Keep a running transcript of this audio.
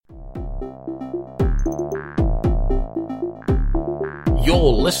You're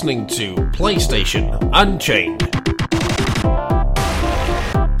listening to PlayStation Unchained.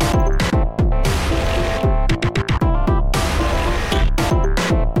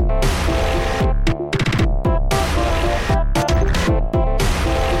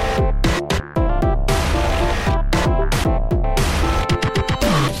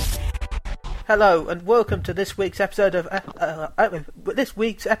 Hello and welcome to this week's episode of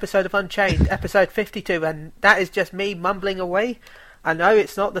Unchained, episode 52, and that is just me mumbling away. I know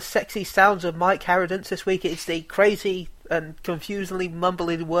it's not the sexy sounds of Mike Harrodance this week; it's the crazy and confusingly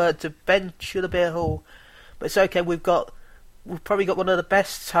mumbling words of Ben Shulerbeer Hall. But it's okay. We've probably got one of the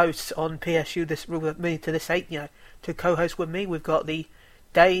best hosts on PSU with me to co-host with me. We've got the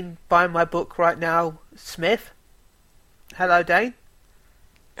Dane buying my book right now, Smith. Hello, Dane.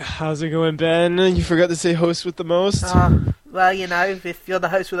 How's it going, Ben? You forgot to say host with the most? Well, you know, if you're the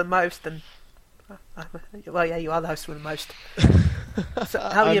host with the most, then... well, yeah, you are the host with the most. So,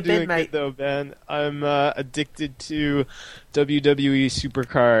 how have you been, mate? Good, though, Ben. I'm addicted to WWE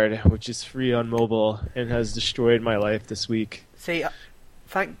Supercard, which is free on mobile, and has destroyed my life this week. See,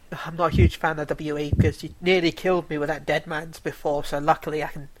 I'm not a huge fan of WWE, because you nearly killed me with that Dead Man's before, so luckily I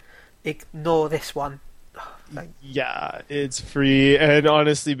can ignore this one. Yeah, it's free, and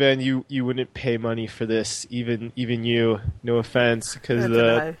honestly, Ben, you wouldn't pay money for this, even you. No offense, because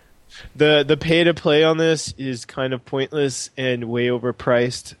the pay to play on this is kind of pointless and way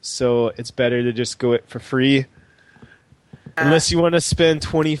overpriced. So it's better to just go it for free, unless you want to spend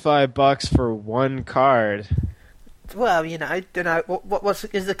 $25 for one card. Well, you know, don't know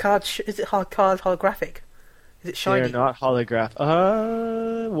is the card? Is it card holographic? Is it shiny? They're not holograph.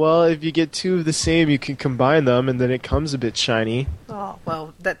 Well, if you get two of the same, you can combine them, and then it comes a bit shiny. Oh,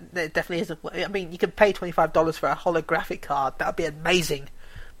 well, that definitely isn't... I mean, you can pay $25 for a holographic card. That would be amazing.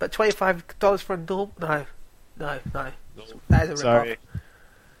 But $25 for a normal... No. That is a rip-off. Sorry.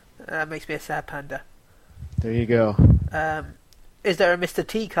 That makes me a sad panda. There you go. Is there a Mr.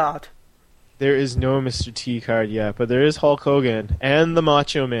 T card? There is no Mr. T card yet, but there is Hulk Hogan and the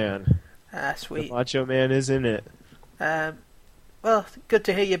Macho Man. Sweet. The Macho Man is in it. Well, good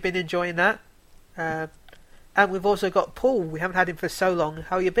to hear you've been enjoying that. And we've also got Paul. We haven't had him for so long.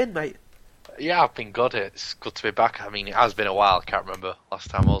 How you been, mate? Yeah, I've been good. It's good to be back. I mean, it has been a while. I can't remember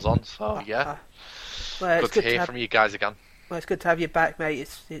last time I was on. So, yeah. Well, good to hear from you guys again. Well, it's good to have you back, mate.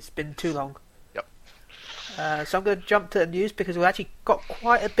 It's been too long. Yep. So I'm going to jump to the news because we've actually got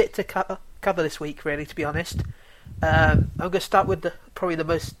quite a bit to cover this week, really, to be honest. I'm going to start with probably the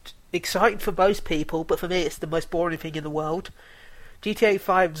most exciting for most people, but for me it's the most boring thing in the world. GTA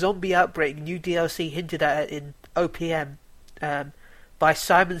 5 Zombie Outbreak new DLC hinted at in OPM by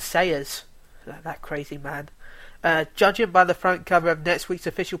Simon Sayers. That crazy man. Judging by the front cover of next week's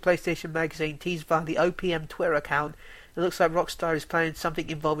official PlayStation magazine teased via the OPM Twitter account, it looks like Rockstar is planning something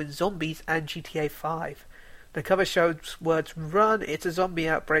involving zombies and GTA 5. The cover shows words Run, It's a Zombie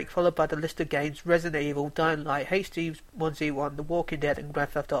Outbreak, followed by the list of games Resident Evil, Dying Light, Hades 1Z1, The Walking Dead and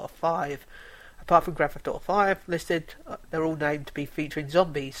Grand Theft Auto 5. Apart from Grand Theft Auto 5 listed, they're all named to be featuring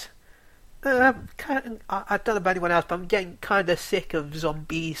zombies. I don't know about anyone else, but I'm getting kind of sick of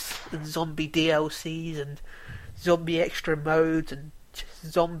zombies and zombie DLCs and zombie extra modes and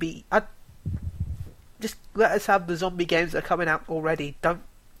just let us have the zombie games that are coming out already. Don't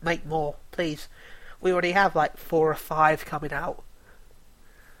make more, please. We already have like 4 or 5 coming out.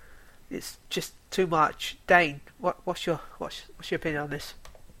 It's just too much. Dane, what's your opinion on this?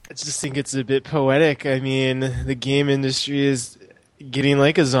 I just think it's a bit poetic. I mean, the game industry is getting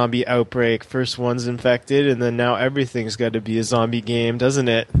like a zombie outbreak. First one's infected, and then now everything's got to be a zombie game, doesn't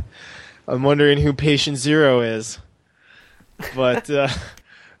it? I'm wondering who Patient Zero is. But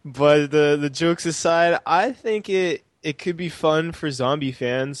the jokes aside, I think it could be fun for zombie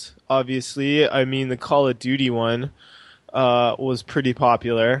fans, obviously. I mean, the Call of Duty one was pretty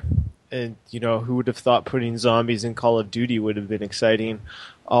popular. And, you know, who would have thought putting zombies in Call of Duty would have been exciting?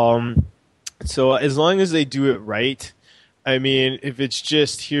 So as long as they do it right, I mean, if it's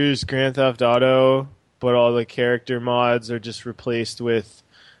just here's Grand Theft Auto, but all the character mods are just replaced with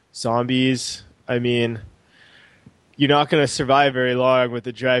zombies, I mean, you're not going to survive very long with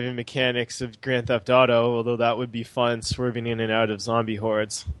the driving mechanics of Grand Theft Auto, although that would be fun, swerving in and out of zombie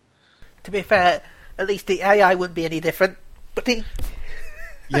hordes. To be fair, at least the AI wouldn't be any different. But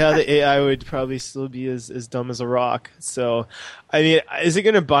yeah, the AI would probably still be as dumb as a rock. So, I mean, is it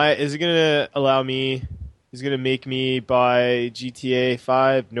going to make me buy GTA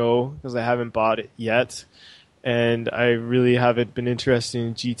 5? No, because I haven't bought it yet. And I really haven't been interested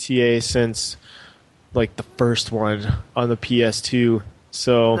in GTA since, like, the first one on the PS2.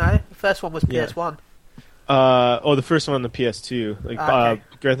 So, No, the first one was Yeah. PS1. the first one on the PS2, like Okay.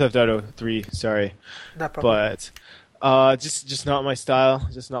 Grand Theft Auto 3. Sorry, No problem. but just not my style.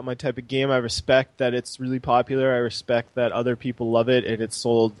 Just not my type of game. I respect that it's really popular. I respect that other people love it, and it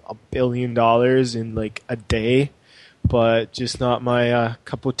sold $1 billion in like a day. But just not my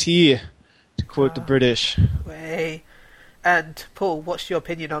cup of tea, to quote the British. Way. And Paul, what's your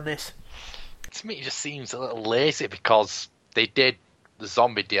opinion on this? To me, it just seems a little lazy because they did the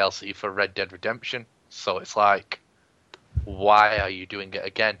zombie DLC for Red Dead Redemption, so it's like, why are you doing it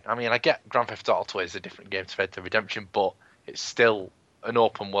again? I mean, I get Grand Theft Auto is a different game to Red Dead Redemption, but it's still an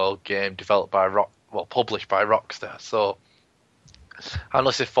open world game developed by published by Rockstar. So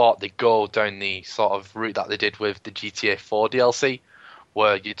unless they thought they'd go down the sort of route that they did with the GTA 4 DLC,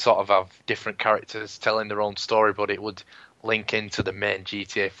 where you'd sort of have different characters telling their own story, but it would link into the main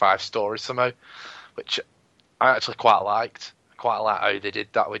GTA 5 story somehow, which I actually quite liked. I quite like how they did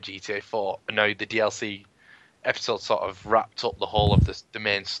that with GTA 4. And now the DLC episode sort of wrapped up the whole of the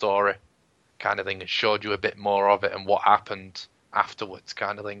main story kind of thing and showed you a bit more of it and what happened afterwards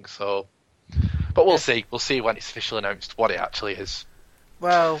kind of thing. So, but we'll see. We'll see when it's officially announced what it actually is.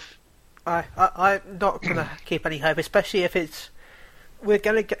 Well, I'm not going to keep any hope, especially if we're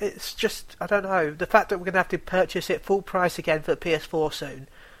going to get, it's just, I don't know, the fact that we're going to have to purchase it full price again for the PS4 soon,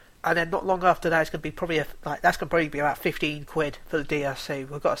 and then not long after that it's going to be that's going to probably be about 15 quid for the DLC,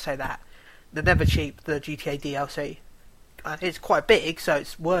 we've got to say that. They're never cheap, the GTA DLC. It's quite big, so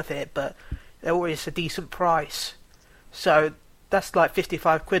it's worth it, but they're always a decent price. So that's like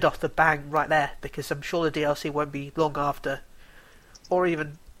 55 quid off the bang right there, because I'm sure the DLC won't be long after, or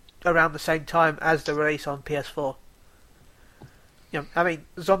even around the same time as the release on PS4. I mean,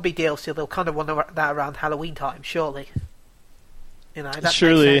 zombie DLC, they'll kind of want that around Halloween time, surely. That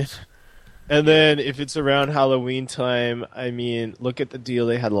Surely. makes sense. And then if it's around Halloween time, I mean, look at the deal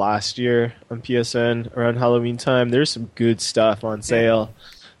they had last year on PSN around Halloween time. There's some good stuff on sale.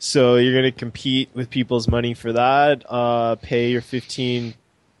 So you're going to compete with people's money for that. Pay your £15,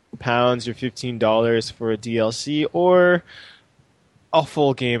 your $15 for a DLC, or a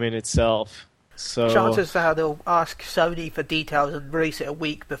full game in itself. So Chances are they'll ask Sony for details and release it a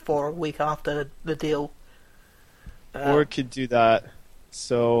week before, a week after the deal. or it could do that.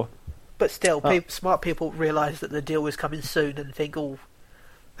 So, But still, smart people realise that the deal was coming soon and think, oh,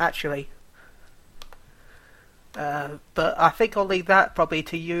 actually. But I think I'll leave that probably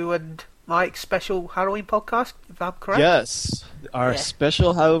to you and Mike's special Halloween podcast, if I'm correct. yes, our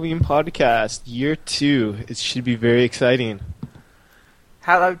special Halloween podcast, year 2. It should be very exciting.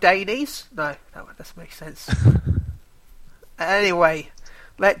 Hello, Dainies. No, that doesn't make sense. Anyway,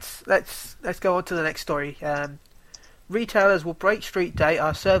 let's go on to the next story. Retailers will break street day,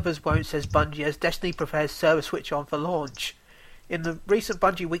 our servers won't, says Bungie, as Destiny prepares server switch on for launch. In the recent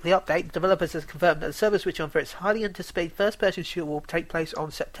Bungie weekly update, the developers have confirmed that the server switch on for its highly anticipated first-person shooter will take place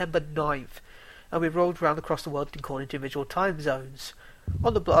on September 9th, and will be rolled around across the world according to individual time zones.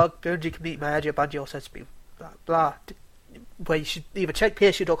 On the blog, Bungie community manager Bungie also says blah blah, where you should either check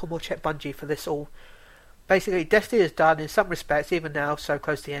PSU.com or check Bungie for this all. Basically, Destiny is done in some respects, even now, so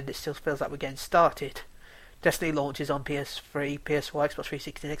close to the end, it still feels like we're getting started. Destiny launches on PS3, PS4, Xbox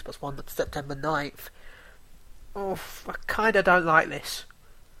 360 and Xbox One on September 9th. Oh, I kind of don't like this.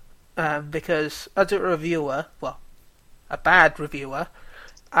 Because as a reviewer, well, a bad reviewer,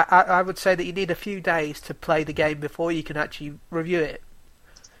 I would say that you need a few days to play the game before you can actually review it.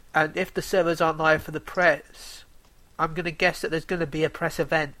 And if the servers aren't live for the press, I'm going to guess that there's going to be a press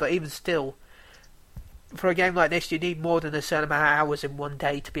event, but even still, for a game like this, you need more than a certain amount of hours in one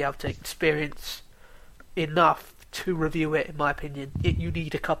day to be able to experience enough to review it, in my opinion. You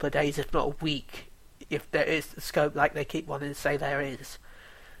need a couple of days, if not a week, if there is the scope like they keep wanting to say there is.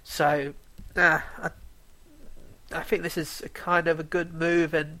 So, I think this is kind of a good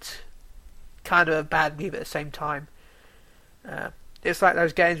move and kind of a bad move at the same time. It's like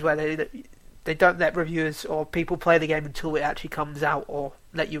those games where they don't let reviewers or people play the game until it actually comes out, or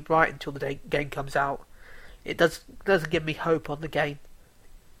let you write until the game comes out. It doesn't give me hope on the game,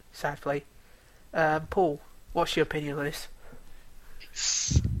 sadly. Paul, what's your opinion on this?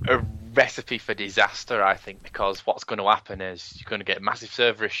 It's a recipe for disaster, I think, because what's going to happen is you're going to get massive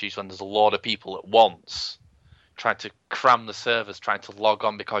server issues when there's a lot of people at once trying to cram the servers, trying to log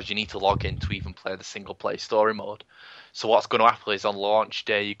on, because you need to log in to even play the single player story mode. So what's going to happen is on launch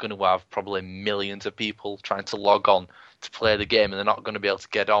day you're going to have probably millions of people trying to log on to play the game, and they're not going to be able to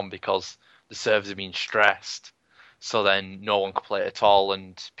get on because the servers are being stressed. So then no one can play it at all,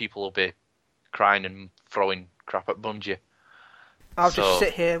 and people will be crying and throwing crap at Bungie. I'll just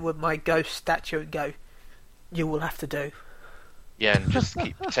sit here with my ghost statue and go, you will have to do. Yeah, and just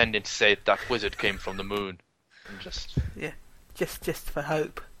keep pretending to say that wizard came from the moon, and just just for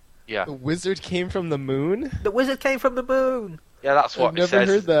hope. yeah, The wizard came from the moon? The wizard came from the moon. yeah, that's what I've it never says.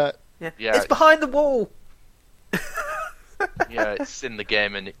 heard that. Yeah, It's behind the wall. Yeah, it's in the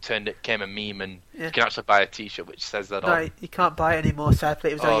game, and it became a meme, and Yeah. you can actually buy a T-shirt which says that No, on. you can't buy it anymore.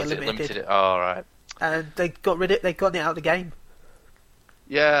 Sadly, it was Oh, only is it limited, limited? Oh, right. and they got rid of. They got it out of the game.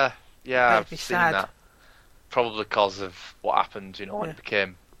 Yeah, That'd I've be seen sad. that. Probably because of what happened, when Yeah. it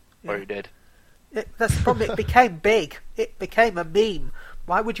became what Yeah. it did. That's the problem. It became big. It became a meme.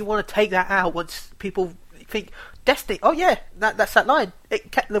 Why would you want to take that out once people think Destiny? Oh yeah, that's that line.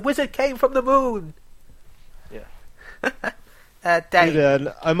 The wizard came from the moon. Yeah. Hey, Dave.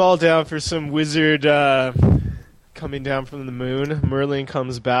 then, I'm all down for some wizard coming down from the moon. Merlin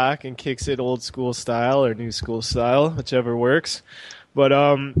comes back and kicks it old school style or new school style, whichever works. But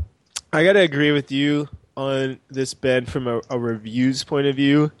I gotta agree with you on this, Ben, from a reviews point of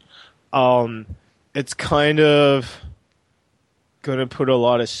view. It's kind of gonna put a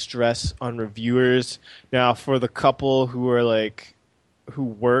lot of stress on reviewers. Now, for the couple who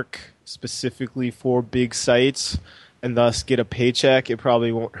work specifically for big sites and thus get a paycheck, it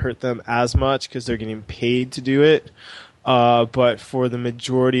probably won't hurt them as much because they're getting paid to do it. But for the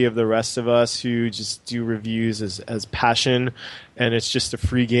majority of the rest of us who just do reviews as passion, and it's just a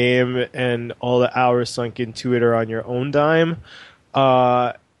free game, and all the hours sunk into it are on your own dime,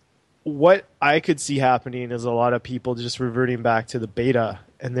 what I could see happening is a lot of people just reverting back to the beta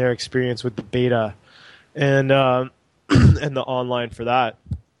and their experience with the beta and and the online for that.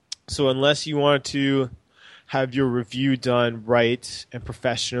 So unless you want to have your review done right and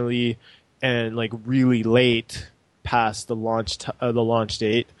professionally and really late past the launch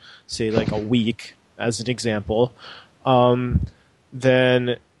date, say a week as an example,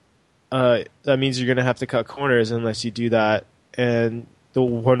 then that means you're going to have to cut corners unless you do that. And the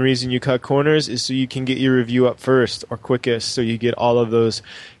one reason you cut corners is so you can get your review up first or quickest, so you get all of those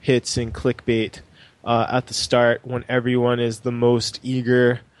hits and clickbait at the start when everyone is the most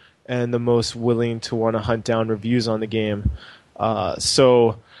eager and the most willing to want to hunt down reviews on the game.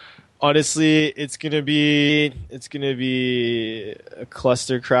 So honestly, it's gonna be a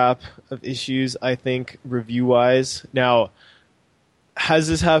cluster crap of issues, I think, review wise. Now, has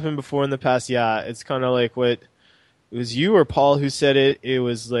this happened before in the past? Yeah, it's kind of like what it was you or Paul who said it. It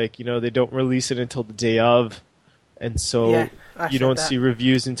was they don't release it until the day of, and so Yeah, you don't see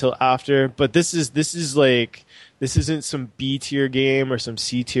reviews until after. But this isn't some B tier game or some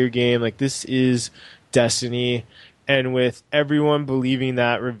C tier game. This is Destiny, and with everyone believing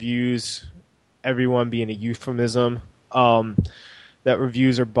that reviews, everyone being a euphemism, that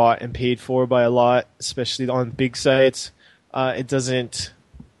reviews are bought and paid for by a lot, especially on big sites. It doesn't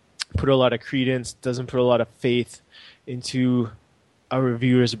put a lot of credence, doesn't put a lot of faith into a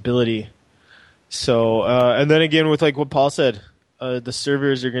reviewer's ability. So, and then again with what Paul said, the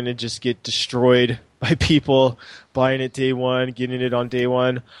servers are going to just get destroyed by people buying it day one, getting it on day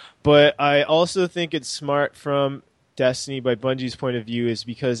one. But I also think it's smart from Destiny by Bungie's point of view, is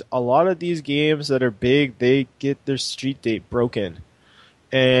because a lot of these games that are big, they get their street date broken.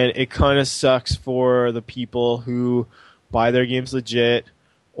 And it kind of sucks for the people who buy their games legit,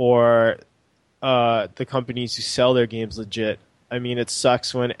 or the companies who sell their games legit. I mean, it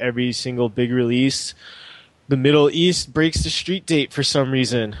sucks when every single big release, the Middle East breaks the street date for some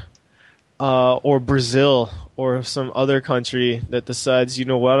reason, or Brazil, or some other country that decides, you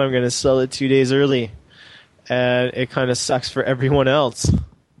know what, I'm going to sell it 2 days early, and it kind of sucks for everyone else.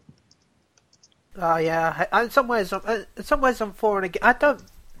 Oh yeah, in some ways I'm for and against. I don't,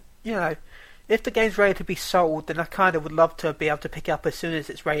 if the game's ready to be sold, then I kind of would love to be able to pick it up as soon as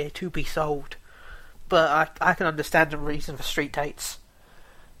it's ready to be sold. But I can understand the reason for street dates.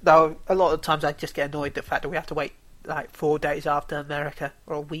 Though a lot of times I just get annoyed at the fact that we have to wait 4 days after America,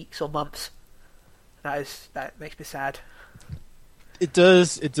 or weeks or months. That makes me sad. It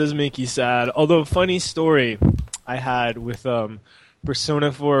does make you sad. Although, funny story I had with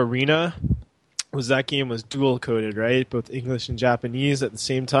Persona 4 Arena was that game was dual coded, right? Both English and Japanese at the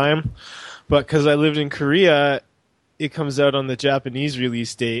same time. But because I lived in Korea, it comes out on the Japanese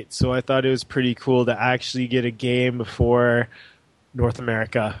release date, so I thought it was pretty cool to actually get a game before North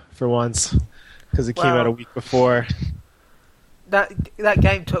America for once, because it came out a week before. That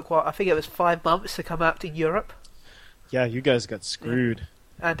game took I think it was 5 months to come out in Europe. Yeah, you guys got screwed.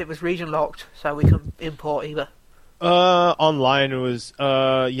 And it was region locked, so we couldn't import either. Online was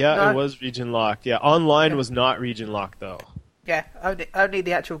No. it was region locked. Yeah, online was not region locked though. Yeah, only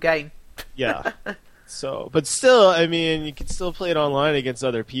the actual game. Yeah. So, but still, I mean, you can still play it online against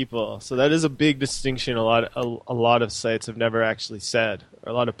other people. So that is a big distinction. A lot of sites have never actually said,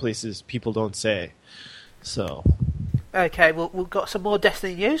 or a lot of places people don't say. So, Okay, well, we've got some more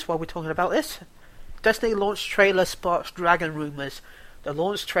Destiny news while we're talking about this. Destiny launch trailer sparks dragon rumours. The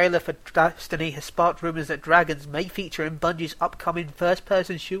launch trailer for Destiny has sparked rumours that dragons may feature in Bungie's upcoming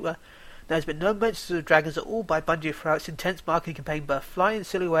first-person shooter. There has been no mention of dragons at all by Bungie throughout its intense marketing campaign, but a flying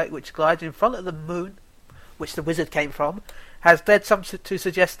silhouette which glides in front of the moon, which the wizard came from, has led some to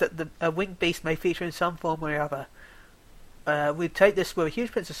suggest that a winged beast may feature in some form or other. We take this with a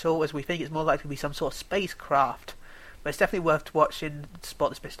huge pinch of salt, as we think it's more likely to be some sort of spacecraft, but it's definitely worth watching to spot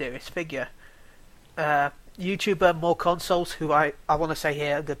this mysterious figure. YouTuber More Consoles, who I want to say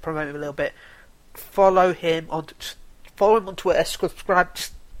here, I'm going to promote him a little bit. Follow him on Twitter. Subscribe.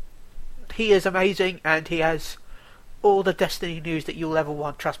 He is amazing, and he has all the Destiny news that you'll ever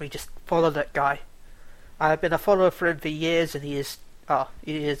want. Trust me, just follow that guy. I've been a follower for him for years, and he is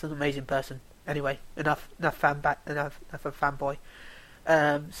an amazing person. Anyway, enough of fanboy.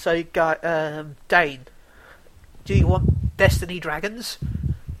 Dane, do you want Destiny dragons?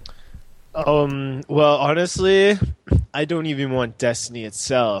 Well, honestly, I don't even want Destiny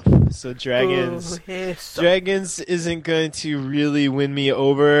itself. So dragons isn't going to really win me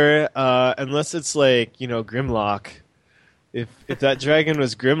over, unless it's like, Grimlock. If that dragon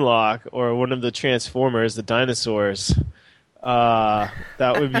was Grimlock or one of the Transformers, the dinosaurs,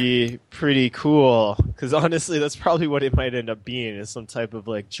 that would be pretty cool. Because honestly, that's probably what it might end up being, is some type of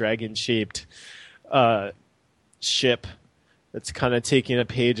like dragon-shaped ship that's kind of taking a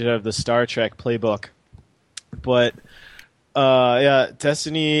page out of the Star Trek playbook. But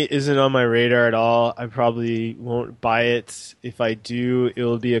Destiny isn't on my radar at all. I probably won't buy it. If I do,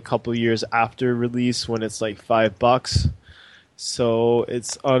 it'll be a couple years after release when it's like $5. So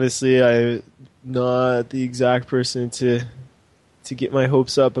it's honestly, I'm not the exact person to get my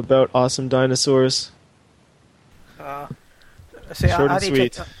hopes up about awesome dinosaurs. Short and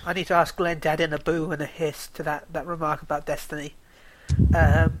sweet. I need to ask Glenn to add in a boo and a hiss to that remark about Destiny.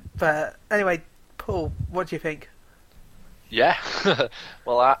 But anyway, Paul, what do you think? Yeah,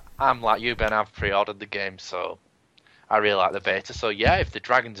 well, I'm like you, Ben. I've pre-ordered the game, so I really like the beta. So yeah, if the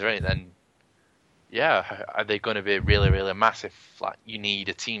dragons are in it, then yeah, are they going to be really, really massive? Like, you need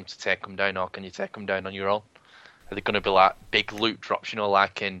a team to take them down, or can you take them down on your own? Are they going to be like big loot drops,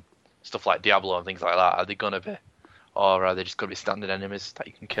 like in stuff like Diablo and things like that? Are they going to be, or are they just going to be standard enemies that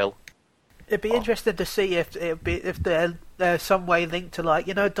you can kill? It'd be interesting to see if they're some way linked to, like,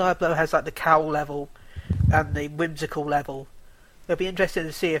 Diablo has like the cowl level and the whimsical level. It'll be interesting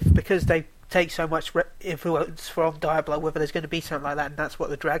to see if, because they take so much influence from Diablo, whether there's going to be something like that, and that's what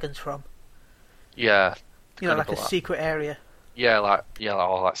the dragon's from. Yeah, like a secret area. Yeah,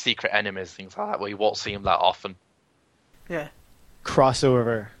 like secret enemies, things like that, where you won't see them that often. Yeah.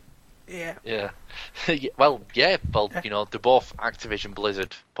 Crossover. Yeah. Yeah. Well, they're both Activision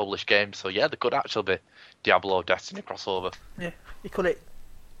Blizzard published games, so yeah, there could actually be Diablo Destiny crossover. Yeah, you call it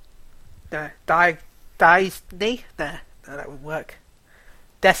Disney? No, that wouldn't work.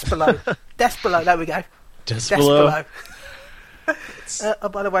 Despelo. Despelo, there we go. Despelo.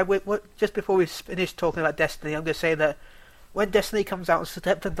 By the way, just before we finish talking about Destiny, I'm going to say that when Destiny comes out on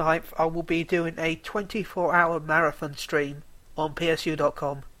September 9th, I will be doing a 24-hour marathon stream on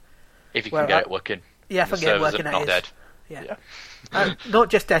PSU.com. If you can get it working. Yeah, if I can get it working, not dead. Yeah. Not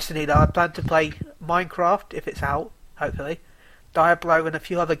just Destiny, though. I plan to play Minecraft, if it's out, hopefully. Diablo and a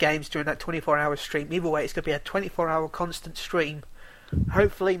few other games during that 24-hour stream. Either way, it's going to be a 24-hour constant stream.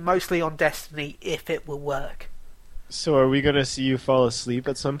 Hopefully, mostly on Destiny, if it will work. So are we going to see you fall asleep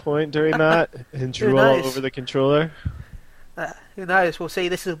at some point during that and drool all over the controller? Who knows? We'll see.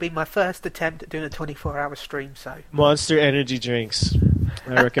 This will be my first attempt at doing a 24-hour stream, so... Monster Energy drinks.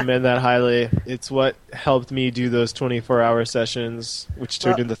 I recommend that highly. It's what helped me do those 24-hour sessions, which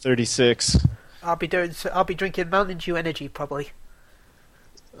turned into 36. I'll be drinking Mountain Dew Energy, probably.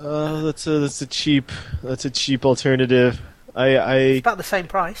 That's a cheap alternative. It's about the same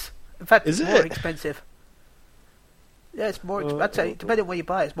price. In fact, it's more it? expensive. Yeah, it's more. I'd say, depending on where you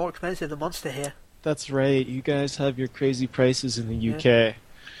buy it, it's more expensive than Monster here. That's right. You guys have your crazy prices in the UK.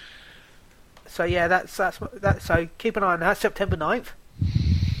 So yeah, that's so keep an eye on that. September 9th,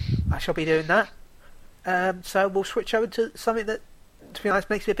 I shall be doing that. So we'll switch over to something that, to be honest,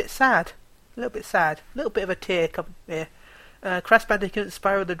 makes me a bit sad. A little bit of a tear coming here. Crash Bandicoot and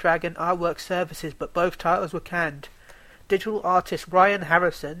Spyro the Dragon are work services, but both titles were canned. Digital artist Ryan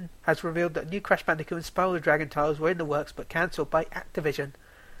Harrison has revealed that new Crash Bandicoot and Spyro the Dragon titles were in the works but cancelled by Activision.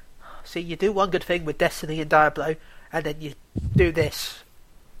 See, you do one good thing with Destiny and Diablo, and then you do this.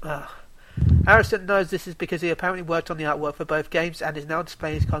 Harrison knows this is because he apparently worked on the artwork for both games and is now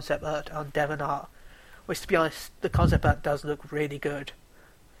displaying his concept art on Devon Art, which, to be honest, the concept art does look really good.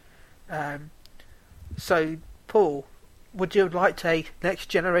 So, Paul, would you like a next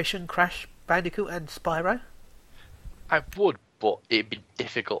generation Crash Bandicoot and Spyro? I would, but it'd be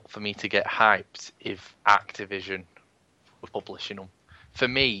difficult for me to get hyped if Activision were publishing them. For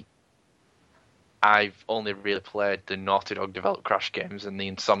me, I've only really played the Naughty Dog developed Crash games and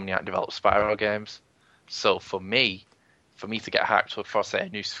the Insomniac developed Spyro games. So for me to get hyped for, say, a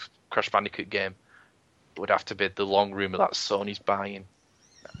new Crash Bandicoot game, it would have to be the long rumour that Sony's buying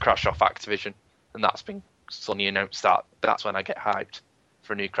Crash off Activision, and that's been Sony announced that. That's when I get hyped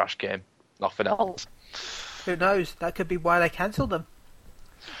for a new Crash game. Nothing else. Who knows? That could be why they cancelled them.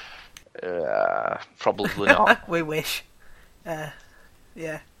 Probably not. We wish. Yeah.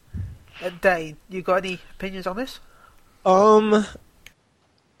 Dane, you got any opinions on this? I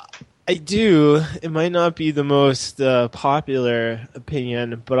do. It might not be the most popular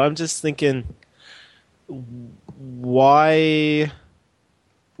opinion, but I'm just thinking, why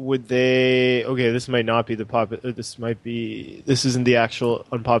would they? Okay, this might not be the popular. This isn't the actual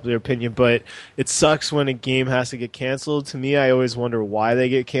unpopular opinion, but it sucks when a game has to get canceled. To me, I always wonder why they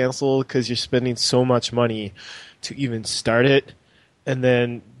get canceled, because you're spending so much money to even start it, and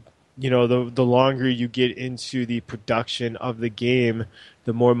then, you know, the longer you get into the production of the game,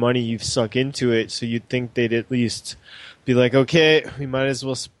 the more money you've sunk into it. So you'd think they'd at least be like, okay, we might as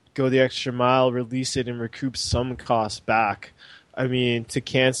well go the extra mile, release it, and recoup some costs back. I mean, to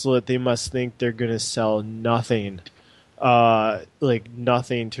cancel it, they must think they're going to sell nothing,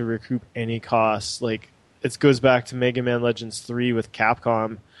 nothing to recoup any costs. Like, it goes back to Mega Man Legends 3 with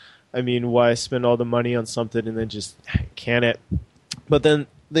Capcom. I mean, why spend all the money on something and then just can it? But then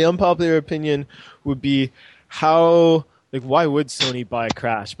the unpopular opinion would be why would Sony buy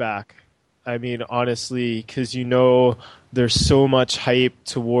Crash back? I mean, honestly, because there's so much hype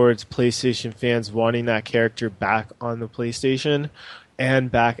towards PlayStation fans wanting that character back on the PlayStation and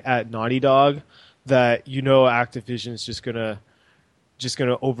back at Naughty Dog that Activision's just gonna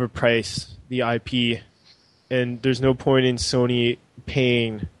overprice the IP, and there's no point in Sony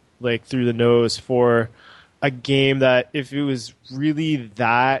paying through the nose for a game that, if it was really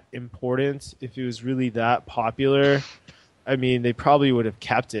that important, if it was really that popular, I mean, they probably would have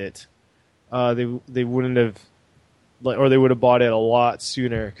kept it. They wouldn't have, or they would have bought it a lot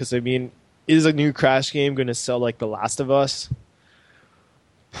sooner. Because, I mean, is a new Crash game going to sell like The Last of Us?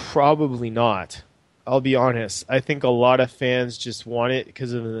 Probably not. I'll be honest. I think a lot of fans just want it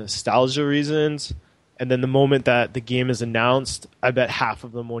because of the nostalgia reasons. And then the moment that the game is announced, I bet half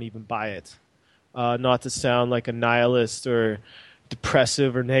of them won't even buy it. Not to sound like a nihilist or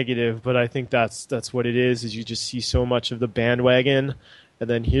depressive or negative, but I think that's what it is you just see so much of the bandwagon, and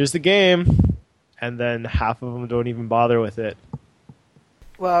then here's the game, and then half of them don't even bother with it.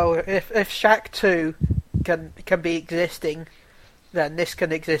 Well, if Shaq 2 can be existing, then this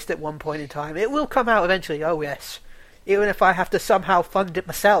can exist at one point in time. It will come out eventually, oh yes. Even if I have to somehow fund it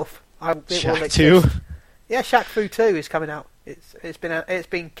myself, Shaq 2? Yeah, Shaq Fu 2 is coming out. It's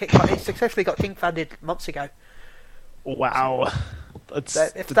successfully got king funded months ago. Wow, that's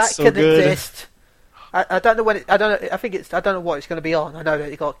that so can good. exist, I don't know when I don't know what it's going to be on. I know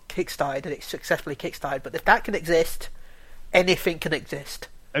that it got kickstarted and it's successfully kickstarted, but if that can exist, anything can exist.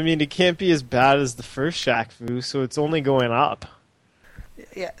 I mean, it can't be as bad as the first Shaq Fu, so it's only going up.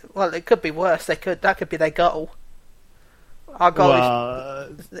 Yeah, well, it could be worse. That could be their goal. Our goal is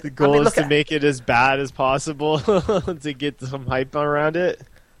the goal is to make it as bad as possible to get some hype around it.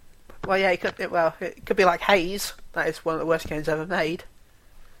 Well, yeah, it could be like Haze. That is one of the worst games ever made.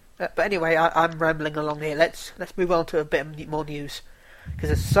 But anyway, I'm rambling along here. Let's move on to a bit more news, because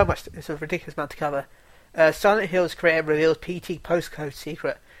there's so much. It's a ridiculous amount to cover. Silent Hill's creator reveals PT postcode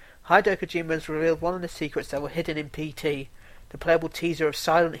secret. Hideo Kojima has revealed one of the secrets that were hidden in PT, the playable teaser of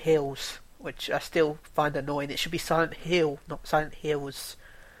Silent Hills, which I still find annoying. It should be Silent Hill, not Silent Hills.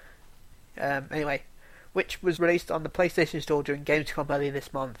 Anyway, which was released on the PlayStation Store during Gamescom earlier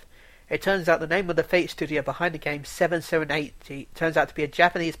this month. It turns out the name of the Fate studio behind the game, 7780, turns out to be a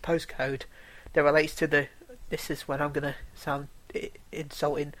Japanese postcode that relates to the... This is when I'm going to sound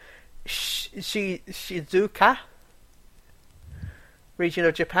insulting. Shizuoka? Region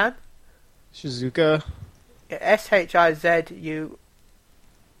of Japan? Shizuoka?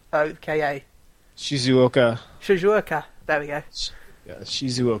 Shizuoka. Shizuoka. There we go. Yeah,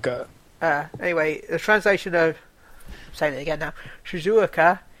 Shizuoka. Anyway, the translation of... I'm saying it again now.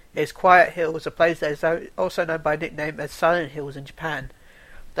 Shizuoka is Quiet Hills, a place that is also known by nickname as Silent Hills in Japan.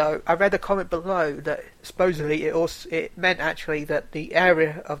 Though I read a comment below that supposedly it meant actually that the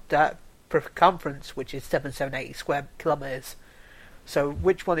area of that circumference, which is 780 square kilometers. So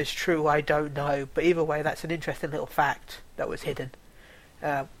which one is true, I don't know. But either way, that's an interesting little fact that was hidden.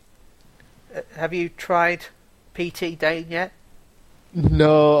 Have you tried PT Dane yet?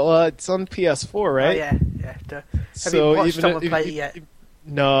 No, it's on PS4, right? Oh, yeah. Have So you watched even someone if- play it yet?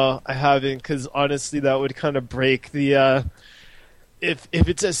 No, I haven't, because honestly, that would kind of break the. If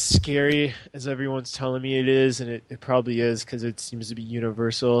it's as scary as everyone's telling me it is, and it probably is, because it seems to be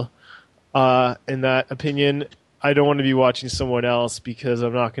universal, in that opinion, I don't want to be watching someone else because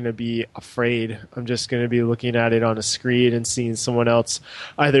I'm not going to be afraid. I'm just going to be looking at it on a screen and seeing someone else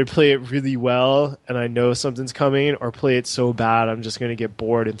either play it really well and I know something's coming, or play it so bad I'm just going to get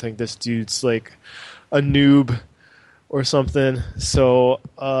bored and think this dude's like a noob or something. So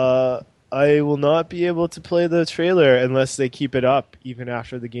I will not be able to play the trailer unless they keep it up even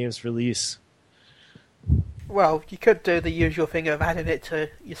after the game's release. Well, you could do the usual thing of adding it to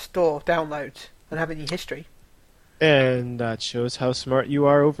your store downloads and having your history. And that shows how smart you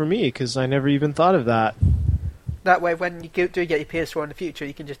are over me, because I never even thought of that. That way, when you do get your PS4 in the future,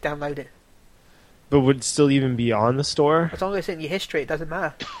 you can just download it. But would it still even be on the store? As long as it's in your history, it doesn't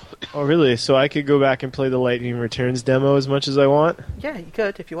matter. Oh, really? So I could go back and play the Lightning Returns demo as much as I want? Yeah, you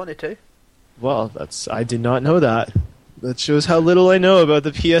could if you wanted to. Well, I did not know that. That shows how little I know about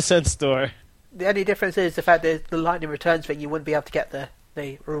the PSN store. The only difference is the fact that the Lightning Returns thing, you wouldn't be able to get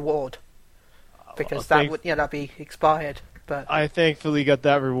the reward. Because that'd be expired. But thankfully got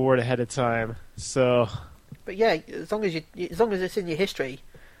that reward ahead of time. So, but yeah, as long as it's in your history,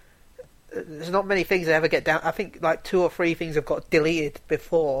 there's not many things that ever get down. I think like 2 or 3 things have got deleted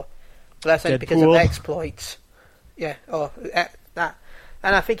before, but that's only because of Deadpool. exploits. Yeah, that.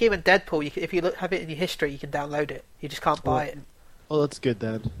 And I think even Deadpool, if you have it in your history, you can download it. You just can't buy it. well, that's good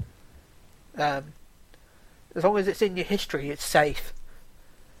then. As long as it's in your history, it's safe.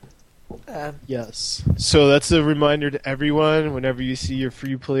 Yes. So that's a reminder to everyone, whenever you see your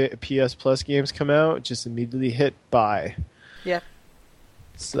free play PS Plus games come out, just immediately hit buy. Yeah.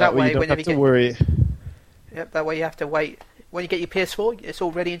 So that way you don't have to worry. Yep, that way you have to wait. When you get your PS4, it's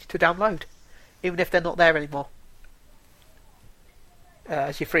all ready to download, even if they're not there anymore.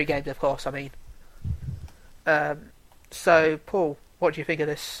 As your free games, of course, I mean. So, Paul, what do you think of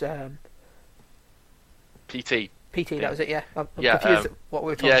this PT. PT, that was it, yeah. I'm Yeah, confused at what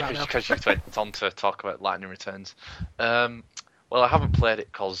we were talking Yeah, about now. because you went on to talk about Lightning Returns. Well, I haven't played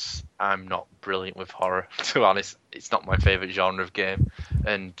it because I'm not brilliant with horror, to be honest. It's not my favourite genre of game,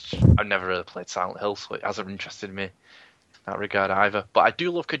 and I've never really played Silent Hill, so it hasn't interested me in that regard either. But I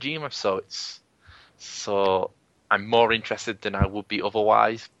do love Kojima, so I'm more interested than I would be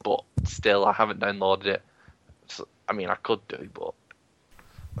otherwise, but still, I haven't downloaded it. So, I mean, I could do, but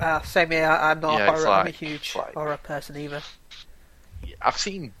Same here, I'm not Yeah, a horror, I'm a it's huge like- horror person either. I've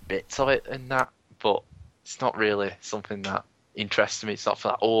seen bits of it and that, but it's not really something that interests me. It's not for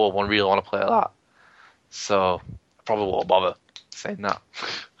that, oh, I really want to play that. So, I probably won't bother saying that.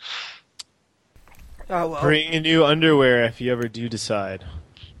 Oh well, Bring a new underwear if you ever do decide.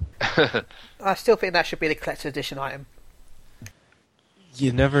 I still think that should be the collector's edition item.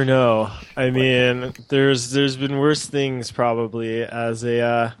 You never know. I mean, there's been worse things probably as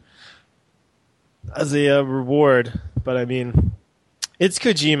a reward, but I mean, it's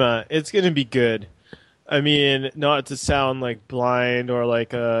Kojima. It's gonna be good. I mean, not to sound like blind or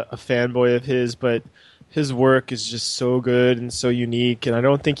like a fanboy of his, but his work is just so good and so unique, and I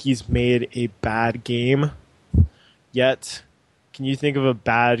don't think he's made a bad game yet. Can you think of a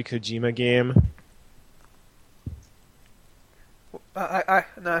bad Kojima game? I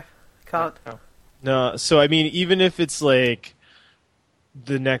no, can't. No, so I mean, even if it's like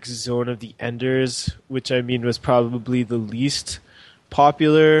the next Zone of the Enders, which I mean was probably the least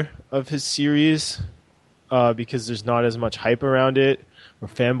popular of his series, because there's not as much hype around it or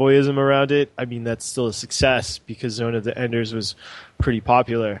fanboyism around it. I mean, that's still a success because Zone of the Enders was pretty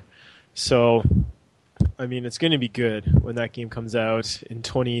popular. So, I mean, it's going to be good when that game comes out in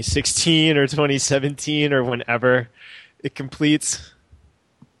 2016 or 2017 or whenever it completes.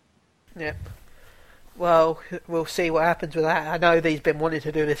 Yeah. Well, we'll see what happens with that. I know they've been wanting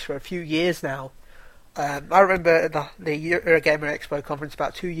to do this for a few years now. I remember at the Eurogamer Expo conference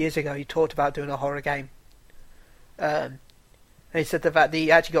about 2 years ago, he talked about doing a horror game. And he said the fact that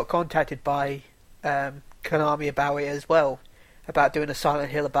he actually got contacted by Konami about it as well, about doing a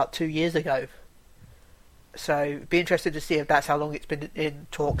Silent Hill about 2 years ago. So, it'd be interested to see if that's how long it's been in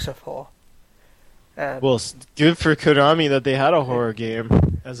talks for. Well, it's good for Konami that they had a horror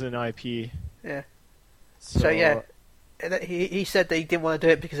game as an IP. Yeah. So yeah, he said that he didn't want to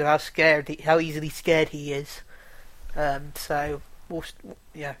do it because of how easily scared he is. So Well,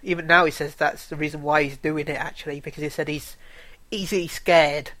 yeah, even now he says that's the reason why he's doing it, actually, because he said he's easily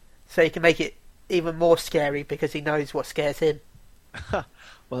scared, so he can make it even more scary because he knows what scares him.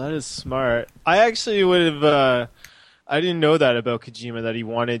 Well, that is smart. I actually would have. I didn't know that about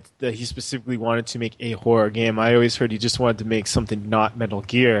Kojima, that he specifically wanted to make a horror game. I always heard he just wanted to make something not Metal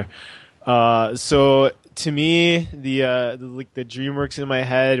Gear. So to me, the DreamWorks in my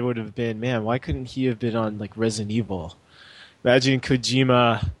head would have been, man, why couldn't he have been on like Resident Evil? Imagine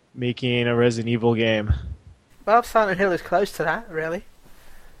Kojima making a Resident Evil game. Well, Silent Hill is close to that, really.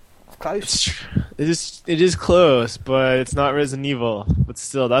 It's close. It is close, but it's not Resident Evil. But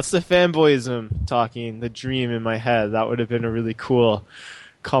still, that's the fanboyism talking, the dream in my head. That would have been a really cool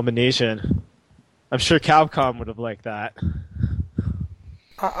combination. I'm sure Capcom would have liked that.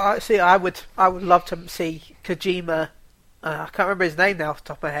 I would love to see Kojima. I can't remember his name now off the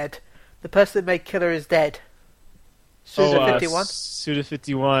top of my head. The person that made Killer is Dead. Suda51.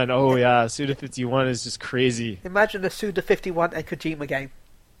 Suda51. Oh yeah, Suda51 is just crazy. Imagine a Suda51 and Kojima game.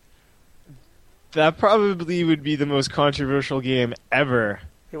 That probably would be the most controversial game ever.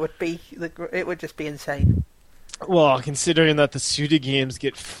 It would just be insane. Well, considering that the Suda games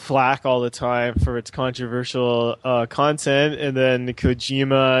get flack all the time for its controversial content, and then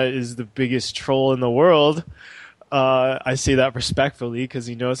Kojima is the biggest troll in the world, I say that respectfully because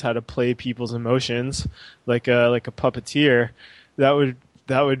he knows how to play people's emotions like a puppeteer. That would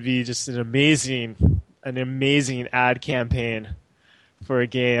be just an amazing ad campaign for a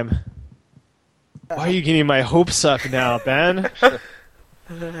game. Why are you getting my hopes up now, Ben?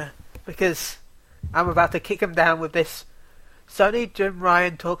 Because I'm about to kick him down with this. Sony Jim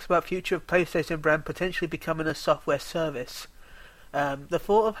Ryan talks about future of PlayStation brand potentially becoming a software service. The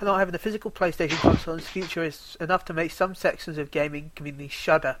thought of not having a physical PlayStation console in the future is enough to make some sections of gaming community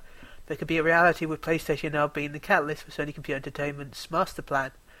shudder. There could be a reality with PlayStation now being the catalyst for Sony Computer Entertainment's master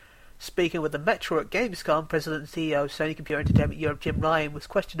plan. Speaking with the Metro at Gamescom, President and CEO of Sony Computer Entertainment Europe Jim Ryan was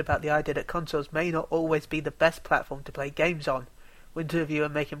questioned about the idea that consoles may not always be the best platform to play games on. When interviewer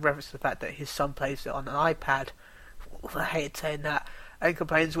making reference to the fact that his son plays it on an iPad, I hated saying that, and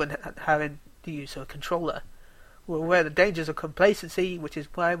complains when having to use a controller. We're aware of the dangers of complacency, which is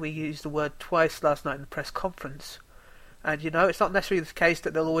why we used the word twice last night in the press conference. And it's not necessarily the case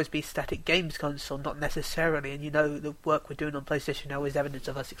that there'll always be static games console, not necessarily, and the work we're doing on PlayStation now is evidence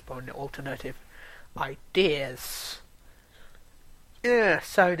of us exploring the alternative ideas. Yeah,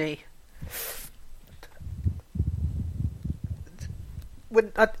 Sony.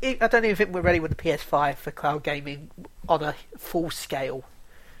 I don't even think we're ready with the PS5 for cloud gaming on a full scale.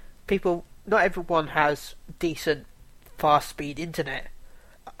 Not everyone has decent, fast-speed internet.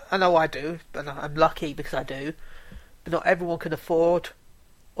 I know I do, and I'm lucky because I do. But not everyone can afford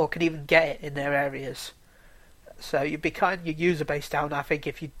or can even get it in their areas. So you'd be cutting your user base down, I think,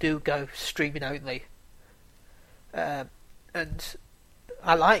 if you do go streaming only. And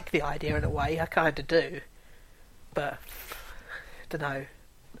I like the idea in a way, I kind of do. But, I don't know.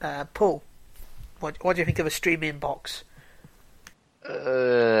 Paul, what do you think of a streaming box?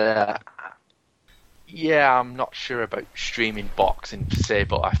 Yeah, I'm not sure about streaming boxing per se,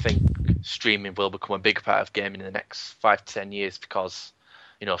 but I think streaming will become a big part of gaming in the next 5 to 10 years because,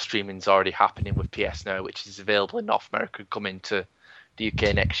 streaming's already happening with PS Now, which is available in North America, coming to the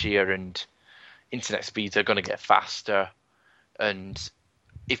UK next year, and internet speeds are going to get faster. And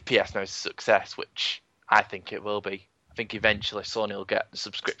if PS Now is a success, which I think it will be, I think eventually Sony will get the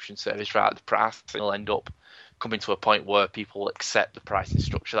subscription service right at the price. It'll end up coming to a point where people will accept the pricing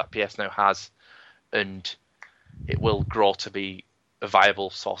structure that PS Now has, and it will grow to be a viable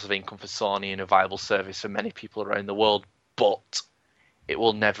source of income for Sony and a viable service for many people around the world, but it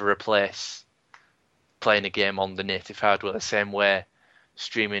will never replace playing a game on the native hardware the same way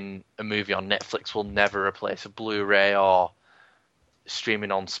streaming a movie on Netflix will never replace a Blu-ray, or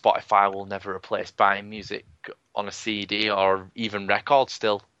streaming on Spotify will never replace buying music on a CD, or even records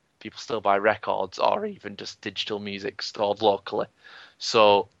still. People still buy records, or even just digital music stored locally.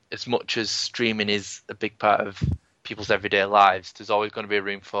 So as much as streaming is a big part of people's everyday lives, there's always going to be a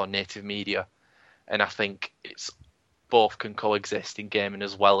room for native media, and I think it's both can coexist in gaming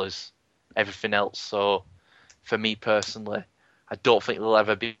as well as everything else. So for me personally, I don't think there'll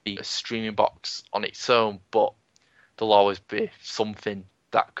ever be a streaming box on its own, but there'll always be something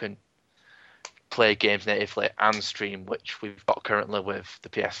that can play games natively and stream, which we've got currently with the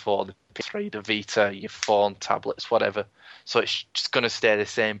PS4, the PS3, the Vita, your phone, tablets, whatever. So it's just going to stay the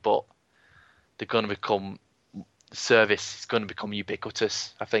same, but they're going to become, the service is going to become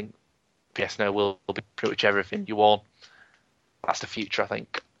ubiquitous. I think PS Now will be pretty much everything you want. That's the future, I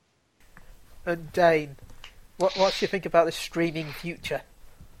think. And Dane, What you think about the streaming future?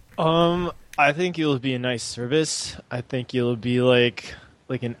 I think it'll be a nice service. I think it'll be like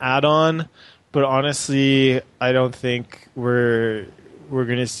an add-on, but honestly, I don't think we're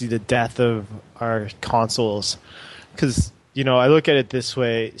gonna see the death of our consoles, because I look at it this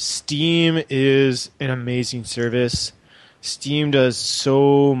way: Steam is an amazing service. Steam does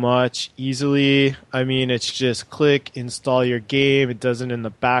so much easily. I mean, it's just click, install your game. It does it in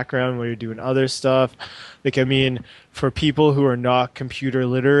the background while you're doing other stuff. Like, I mean, for people who are not computer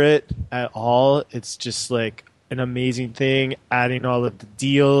literate at all, it's just like an amazing thing, adding all of the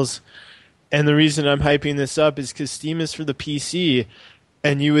deals. And the reason I'm hyping this up is because Steam is for the PC,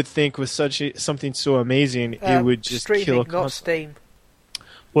 and you would think with something so amazing, it would just streaming, kill a not console. Steam.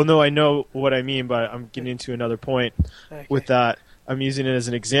 Well, no, I know what I mean, but I'm getting to another point with that. I'm using it as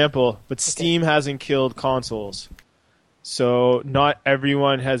an example, but Steam hasn't killed consoles. So not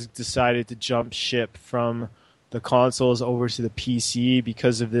everyone has decided to jump ship from the consoles over to the PC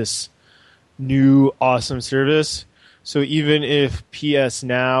because of this new awesome service. So even if PS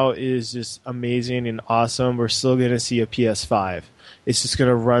Now is just amazing and awesome, we're still going to see a PS5. It's just going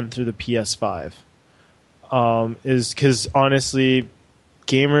to run through the PS5. Is because honestly,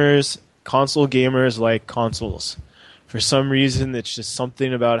 console gamers like consoles. For some reason, it's just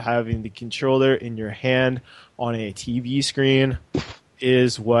something about having the controller in your hand on a TV screen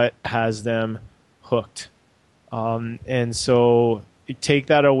is what has them hooked. And so you take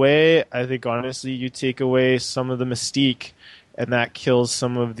that away, I think honestly you take away some of the mystique, and that kills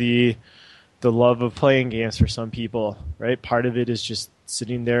some of the love of playing games for some people, right? Part of it is just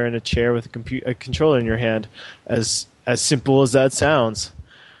sitting there in a chair with a controller in your hand, as simple as that sounds.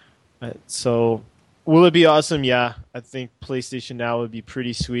 So, will it be awesome? Yeah, I think PlayStation Now would be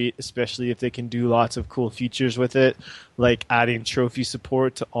pretty sweet, especially if they can do lots of cool features with it, like adding trophy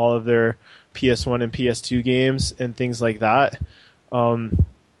support to all of their PS1 and PS2 games and things like that.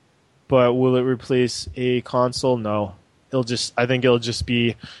 But will it replace a console? No. I think it'll just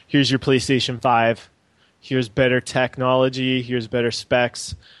be, here's your PlayStation 5, here's better technology, here's better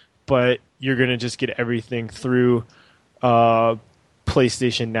specs, but you're going to just get everything through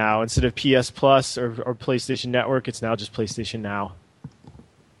PlayStation Now. Instead of PS Plus or PlayStation Network, it's now just PlayStation Now.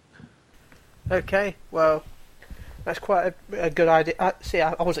 Okay, well, that's quite a good idea. I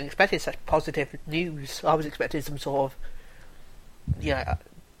wasn't expecting such positive news. I was expecting some sort of,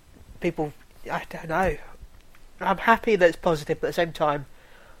 people, I don't know. I'm happy that it's positive, but at the same time,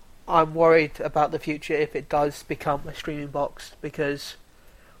 I'm worried about the future if it does become a streaming box, because,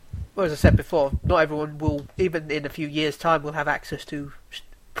 well, as I said before, not everyone will, even in a few years' time, will have access to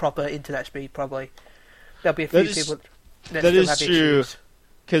proper internet speed, probably. There'll be a few people that still have issues.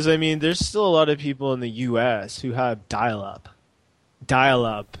 Because, I mean, there's still a lot of people in the U.S. who have dial-up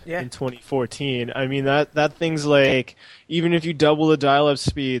in 2014. I mean, that thing's like, even if you double the dial-up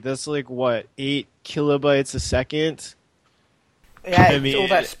speed, that's like, what, 8 kilobytes a second? Yeah, I mean, all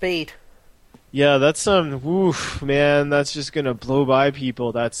that speed. Yeah, that's man, that's just going to blow by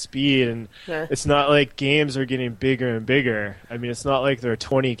people, that speed. And It's not like games are getting bigger and bigger. I mean, it's not like they're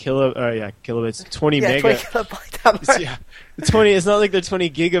 20 kilobytes, 20 mega. 20 kilobytes. It's not like they're 20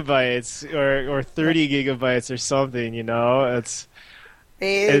 gigabytes or 30 gigabytes or something, It's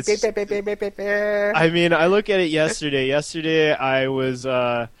I mean, I look at it yesterday. Yesterday, I was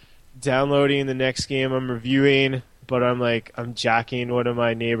downloading the next game I'm reviewing, but I'm jacking one of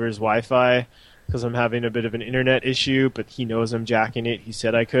my neighbor's Wi-Fi because I'm having a bit of an internet issue, but he knows I'm jacking it. He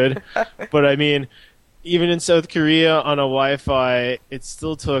said I could. But I mean, even in South Korea on a Wi-Fi, it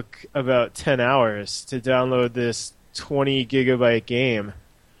still took about 10 hours to download this 20 gigabyte game.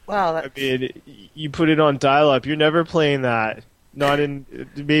 Wow. I mean, you put it on dial-up, you're never playing that. Not in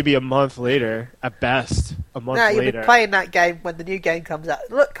maybe a month later, at best. A month later. No, you'll be playing that game when the new game comes out.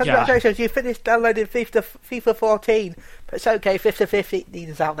 Look, congratulations, you finished downloading FIFA 14. But it's okay, FIFA 15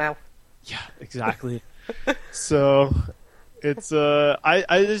 is out now. Yeah, exactly. So, it's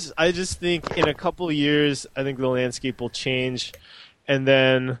I just think in a couple of years, I think the landscape will change, and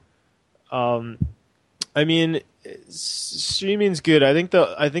then, I mean, streaming's good. I think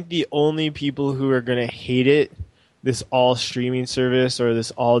the only people who are gonna hate it, this all streaming service or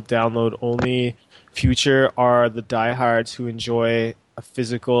this all download only future, are the diehards who enjoy a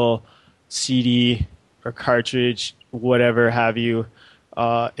physical CD or cartridge, whatever have you,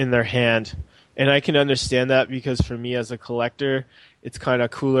 in their hand. And I can understand that, because for me as a collector, it's kind of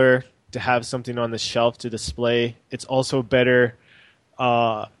cooler to have something on the shelf to display. It's also better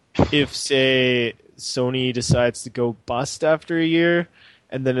if, say, Sony decides to go bust after a year.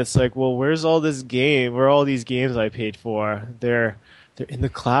 And then it's like, well, where's all this game? Where are all these games I paid for? They're in the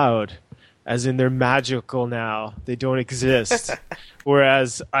cloud. as in they're magical now. They don't exist.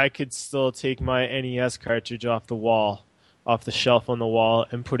 Whereas I could still take my NES cartridge off the shelf on the wall,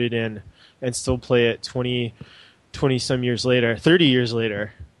 and put it in and still play it 20 some years later, 30 years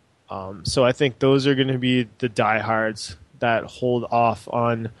later. So I think those are going to be the diehards that hold off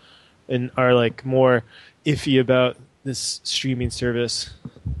on and are like more iffy about this streaming service.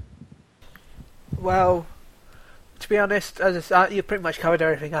 Well, to be honest, you pretty much covered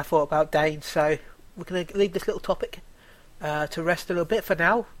everything I thought about Dane, so we're going to leave this little topic to rest a little bit for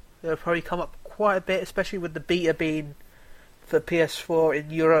now. It'll probably come up quite a bit, especially with the beta being for PS4 in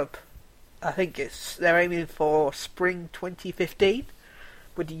Europe. I think they're aiming for spring 2015,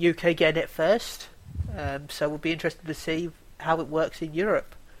 with the UK getting it first. So we'll be interested to see how it works in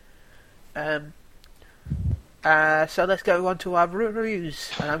Europe. So let's go on to our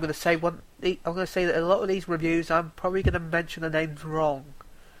reviews, and I'm going to say that a lot of these reviews I'm probably going to mention the names wrong.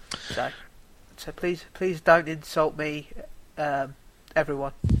 So please don't insult me,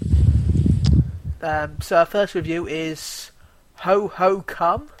 everyone. So our first review is Ho Ho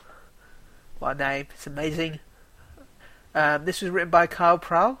Come. What a name! It's amazing. This was written by Kyle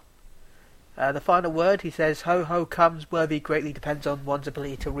Prowl. The final word, he says, Ho Ho Come's worthy greatly depends on one's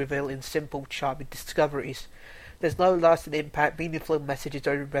ability to reveal in simple, charming discoveries. There's no lasting impact, meaningful messages,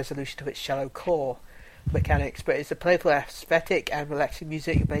 or resolution to its shallow core mechanics, but it's a playful aesthetic and relaxing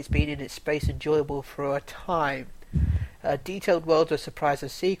music that makes being in its space enjoyable for a time. Detailed worlds of surprise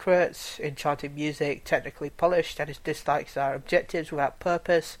and secrets, enchanting music, technically polished, and his dislikes are objectives without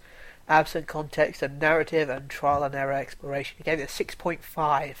purpose, absent context and narrative, and trial and error exploration. He gave it a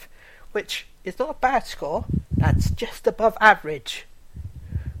 6.5, which is not a bad score. That's just above average.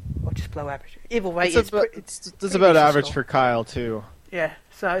 Or just below average. Either way, it's about average score for Kyle, too. Yeah,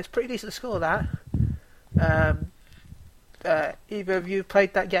 so it's a pretty decent score, that. Either of you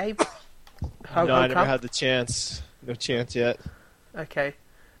played that game? No, I never had the chance. No chance yet. Okay.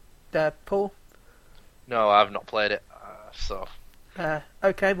 Paul? No, I've not played it, so...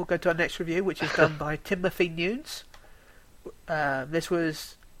 Okay, we'll go to our next review, which is done by Timothy Nunes. This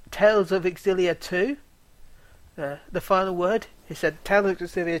was Tales of Exilia 2. The final word, he said, Tales of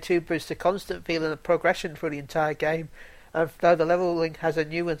Exilia 2 boosts a constant feeling of progression through the entire game, and though the leveling has a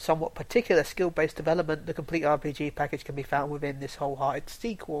new and somewhat particular skill-based development, the complete RPG package can be found within this wholehearted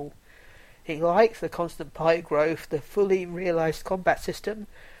sequel. He likes the constant party growth, the fully realised combat system,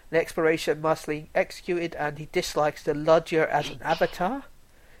 the exploration masterly executed, and he dislikes the Lodger as an avatar,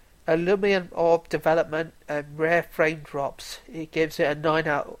 aluminum orb development, and rare frame drops. He gives it a 9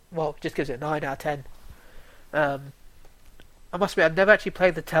 out of 10. I must admit, I've never actually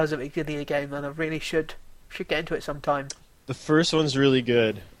played the Tales of Exilia game, and I really should get into it sometime. The first one's really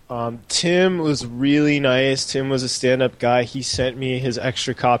good. Tim was really nice. Tim was a stand-up guy. He sent me his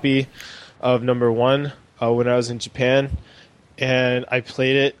extra copy of number 1 when I was in Japan, and I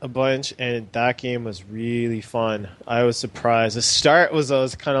played it a bunch, and that game was really fun. I was surprised. The start was, I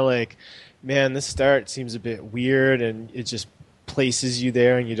was kind of like, man, this start seems a bit weird, and it just places you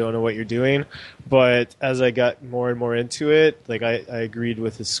there and you don't know what you're doing. But as I got more and more into it, like I agreed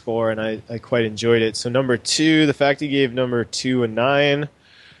with his score, and I quite enjoyed it. So number 2, the fact he gave number 2 a 9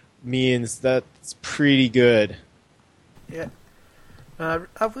 means that's pretty good. Yeah.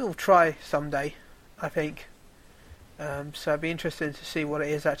 I will try someday, I think. So I'd be interested to see what it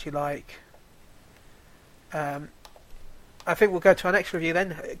is actually like. I think we'll go to our next review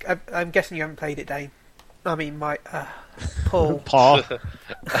then. I'm guessing you haven't played it, Dane. I mean, Paul. Paul.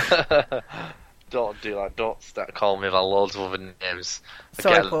 Don't do that. Don't start calling me by loads of other names.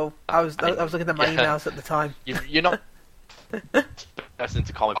 Sorry, Again, Paul. I was looking at my emails at the time. You're not person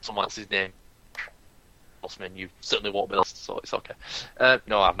to call me by someone else's name. You certainly won't be lost, so it's okay.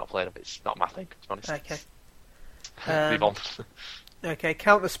 No, I've not played it. It's not my thing, to be honest. Okay. Move on. Okay,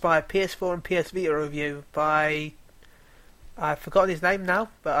 Counter Spy PS4 and PS Vita review by... I've forgotten his name now,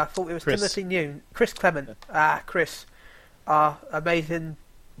 but I thought it was Chris. Timothy Nune. Chris Clement. Chris. Amazing.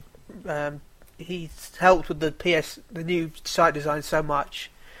 He's helped with the new site design so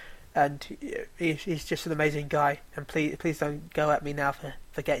much, and he's just an amazing guy. And please don't go at me now for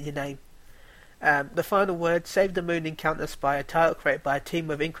forgetting your name. The final word, Save the Moon in Counter Spy, a title created by a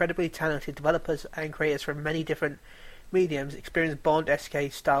team of incredibly talented developers and creators from many different mediums, experience Bond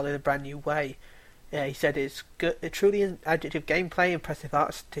SK style in a brand new way. Yeah, he said it's good, truly an adjective gameplay, impressive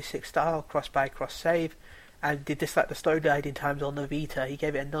artistic style, cross-buy, cross-save, and did dislike the story loading times on the Vita. He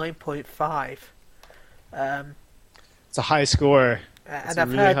gave it a 9.5. It's a high score. And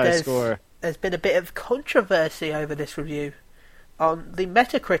I've heard there's been a bit of controversy over this review on the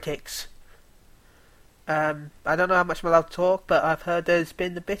Metacritics. I don't know how much I'm allowed to talk, but I've heard there's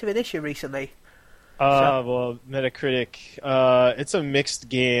been a bit of an issue recently. Well, Metacritic, it's a mixed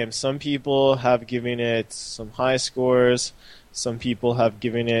game. Some people have given it some high scores. Some people have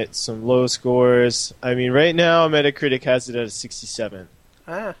given it some low scores. I mean, right now, Metacritic has it at a 67.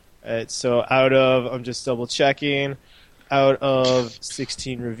 Ah. So I'm just double checking, out of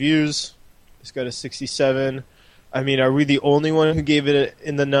 16 reviews, it's got a 67. I mean, are we the only one who gave it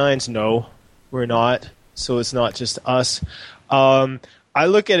in the 9s? No, we're not. So it's not just us. I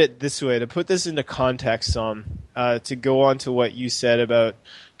look at it this way, to put this into context, to go on to what you said about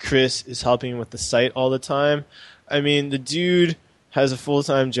Chris is helping with the site all the time. I mean, the dude has a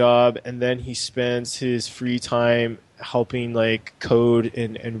full-time job, and then he spends his free time helping like code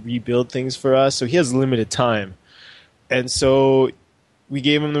and rebuild things for us. So he has limited time. And so we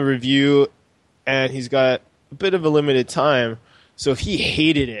gave him the review, and he's got a bit of a limited time. So if he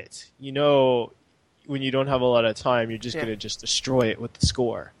hated it, when you don't have a lot of time, you're just going to just destroy it with the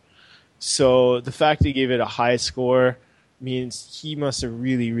score. So the fact that he gave it a high score means he must have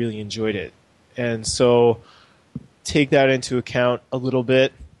really, really enjoyed it. And so take that into account a little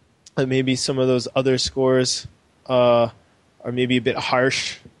bit. And maybe some of those other scores are maybe a bit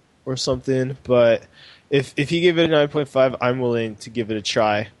harsh or something. But if he gave it a 9.5, I'm willing to give it a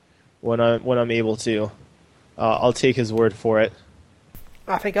try when I'm able to. I'll take his word for it.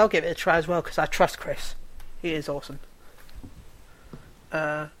 I think I'll give it a try as well because I trust Chris. He is awesome.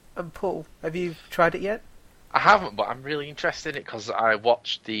 And Paul, have you tried it yet? I haven't, but I'm really interested in it because I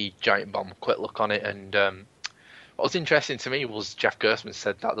watched the Giant Bomb quick look on it, and what was interesting to me was Jeff Gerstmann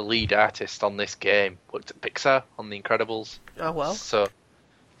said that the lead artist on this game worked at Pixar on The Incredibles. Oh, well. So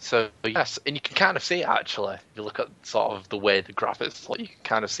yes, and you can kind of see it actually. If you look at sort of the way the graphics look, you can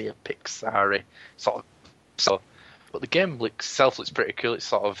kind of see a Pixar-y sort of. So, but the game itself looks pretty cool. It's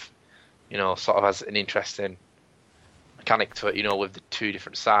sort of has an interesting mechanic to it, with the two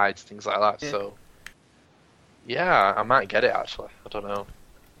different sides, things like that. Yeah. So, yeah, I might get it actually. I don't know.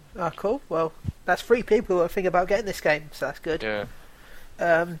 Oh, cool. Well, that's 3 people who are thinking about getting this game, so that's good. Yeah.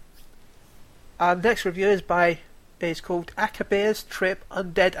 Our next review is called Akabeer's Trip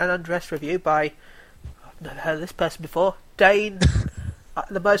Undead and Undressed Review by, I've never heard of this person before, Dane,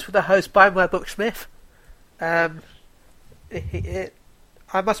 the most for the host, by my book Smith. I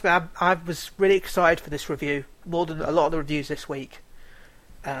must admit, I was really excited for this review, more than a lot of the reviews this week.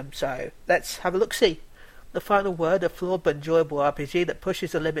 So, let's have a look-see. The Final Word, a flawed but enjoyable RPG that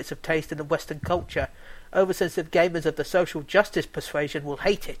pushes the limits of taste in the Western culture. Oversensitive gamers of the social justice persuasion will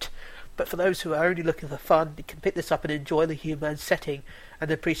hate it. But for those who are only looking for fun, you can pick this up and enjoy the human setting and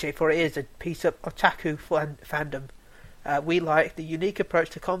appreciate for it is a piece of otaku fandom. We like the unique approach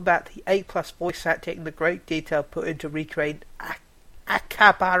to combat, the A+ voice acting, the great detail put into recreating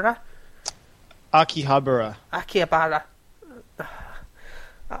Akihabara.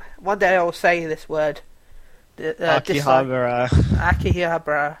 One day I will say this word. Akihabara.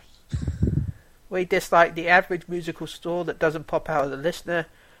 We dislike the average musical score that doesn't pop out of the listener,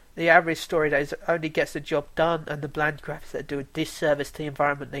 the average story that only gets the job done, and the bland graphics that do a disservice to the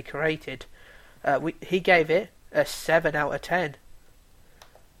environment they created. He gave it a 7 out of 10.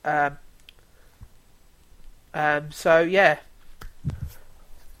 So yeah,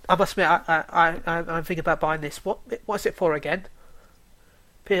 I must admit, I'm thinking about buying this. What's it for again?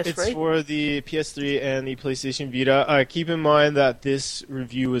 PS3? It's for the PS3 and the PlayStation Vita. Keep in mind that this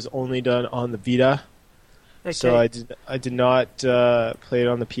review was only done on the Vita, okay. So I did not play it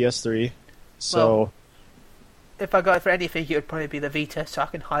on the PS3. So, well, if I got it for anything, it would probably be the Vita, so I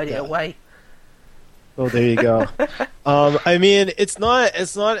can hide it away. Oh, there you go. I mean, it's not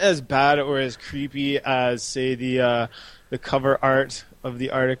as bad or as creepy as, say, the cover art of the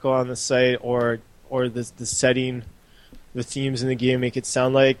article on the site, or the setting. The themes in the game make it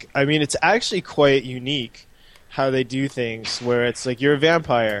sound like. I mean, it's actually quite unique how they do things, where it's like you're a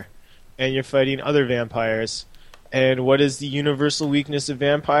vampire and you're fighting other vampires. And what is the universal weakness of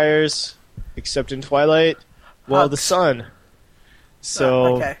vampires, except in Twilight? Well, the sun.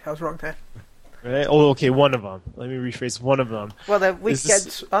 So okay, I was wrong there. Right? Oh, okay, one of them. Let me rephrase one of them. Well, the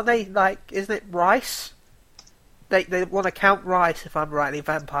weekends, aren't they like? Isn't it rice? They want to count rice, if I'm right. The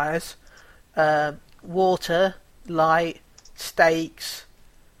vampires, water. Light, steaks.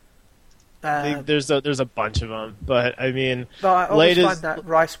 There's a bunch of them, but I mean, I always find that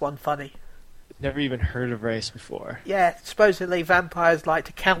rice one funny. Never even heard of rice before. Yeah, supposedly vampires like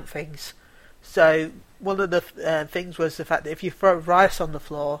to count things. So one of the things was the fact that if you throw rice on the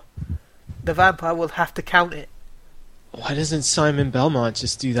floor, the vampire will have to count it. Why doesn't Simon Belmont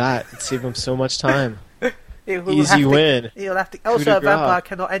just do that? It'd save him so much time. It will Easy have to- win. You'll have to. Coup Also, de a vampire grace.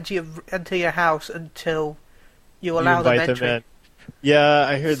 cannot enter your house until you You allow them invite entry. in. Yeah,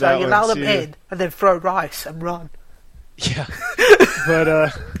 I heard So that you one allow them too. in and then throw rice and run. Yeah.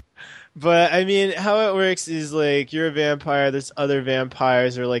 But I mean, how it works is like you're a vampire. There's other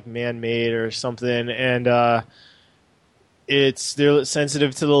vampires or like man-made or something, and they're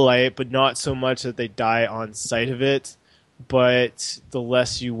sensitive to the light, but not so much that they die on sight of it. But the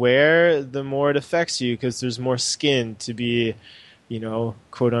less you wear, the more it affects you because there's more skin to be,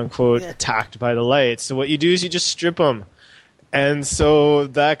 quote unquote, Yeah. attacked by the light. So what you do is you just strip them. And so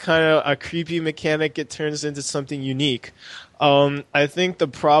that kind of a creepy mechanic, it turns into something unique. I think the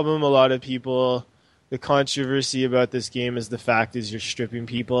problem a lot of people, the controversy about this game is the fact is you're stripping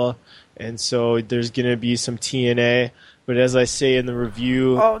people. And so there's going to be some TNA. But as I say in the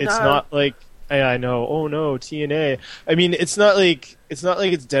review, Oh, it's no. not like, I know, oh no, TNA. I mean, it's not like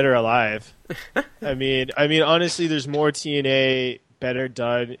it's Dead or Alive. I mean, honestly, there's more TNA better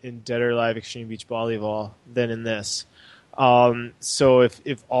done in Dead or Alive Extreme Beach Volleyball than in this. So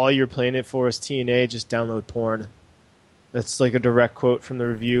if all you're playing it for is TNA, just download porn. That's like a direct quote from the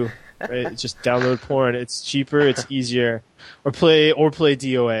review. Right? Just download porn. It's cheaper. It's easier. Or play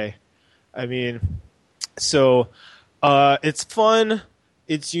DOA. I mean, so it's fun.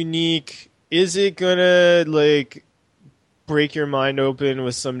 It's unique. Is it gonna like break your mind open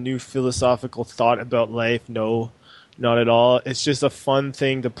with some new philosophical thought about life? No, not at all. It's just a fun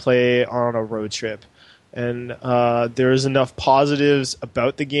thing to play on a road trip. And there's enough positives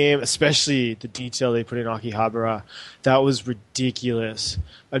about the game, especially the detail they put in Akihabara. That was ridiculous.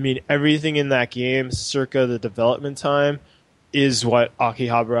 I mean, everything in that game, circa the development time, is what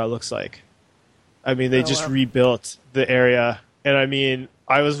Akihabara looks like. I mean, they just rebuilt the area. And I mean,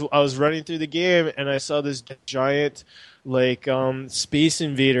 I was running through the game and I saw this giant, like, Space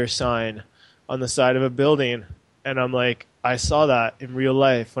Invader sign on the side of a building. And I'm like, I saw that in real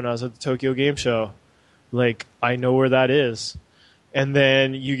life when I was at the Tokyo Game Show. Like, I know where that is. And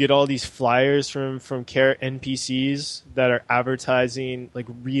then you get all these flyers from NPCs that are advertising like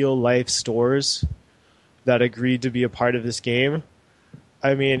real life stores that agreed to be a part of this game.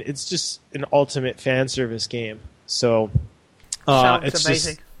 I mean, it's just an ultimate fan service game. So Sounds it's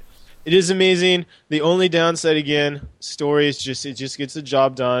amazing. It is amazing. The only downside, again, story is it just gets the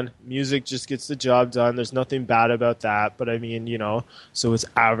job done. Music just gets the job done. There's nothing bad about that. But I mean, so it's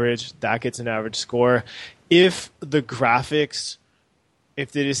average. That gets an average score. If they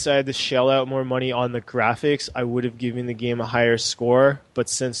decided to shell out more money on the graphics, I would have given the game a higher score. But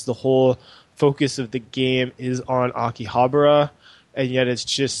since the whole focus of the game is on Akihabara, and yet it's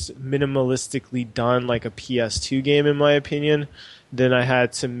just minimalistically done like a PS2 game, in my opinion, then I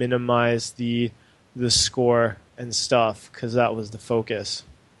had to minimize the score and stuff because that was the focus.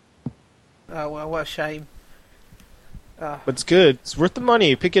 Oh, well, what a shame. But it's good. It's worth the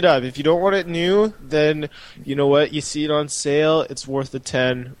money. Pick it up. If you don't want it new, then you know what? You see it on sale. It's worth the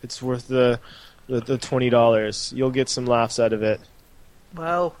 $10. It's worth the $20. You'll get some laughs out of it.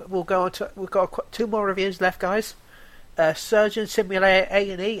 Well, we've got 2 more reviews left, guys. Surgeon Simulator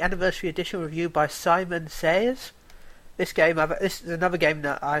A&E Anniversary Edition review by Simon Sayers. This is another game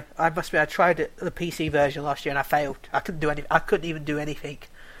that I must admit I tried it, the PC version last year and I failed. I couldn't even do anything.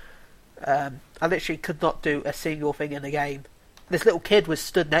 I literally could not do a single thing in the game. This little kid was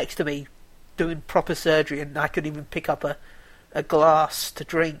stood next to me doing proper surgery and I couldn't even pick up a glass to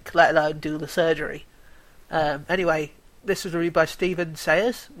drink, let alone do the surgery. Anyway, this was reviewed by Stephen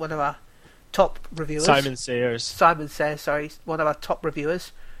Sayers, one of our top reviewers. Simon Sayers, sorry, one of our top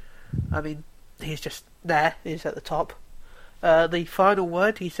reviewers. I mean, he's just there. He's at the top. The final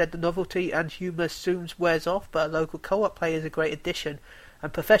word, he said, the novelty and humour soon wears off, but a local co-op play is a great addition,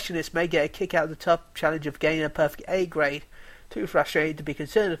 and professionals may get a kick out of the tough challenge of gaining a perfect A grade. Too frustrating to be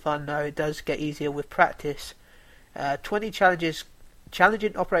considered fun, though it does get easier with practice. 20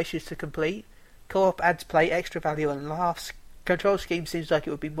 challenging operations to complete. Co-op adds play, extra value and laughs. Control scheme seems like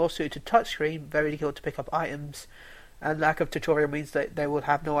it would be more suited to touchscreen, very difficult to pick up items, and lack of tutorial means that they will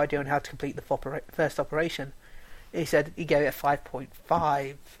have no idea on how to complete the first operation. He said he gave it a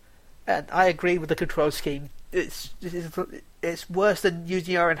 5.5, and I agree with the control scheme. It's worse than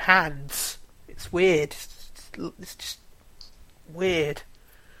using your own hands. It's weird. It's just weird.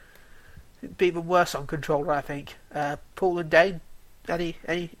 It'd be even worse on controller, I think. Paul and Dane, any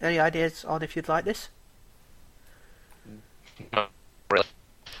ideas on if you'd like this? Not really.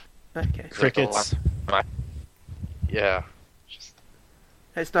 Okay. crickets. Yeah.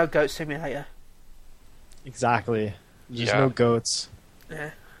 It's no Goat Simulator. Exactly. There's Yeah. no goats.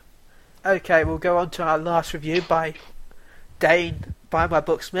 Yeah. Okay, we'll go on to our last review by Dane, by my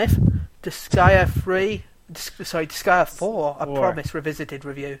Booksmith. Disgaea 3 Disgaea 4, I 4. promise, revisited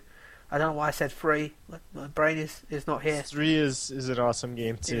review. I don't know why I said 3. My brain is not here. 3 is an awesome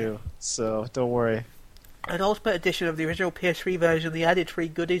game too, so don't worry. An Ultimate Edition of the original PS3 version, the added 3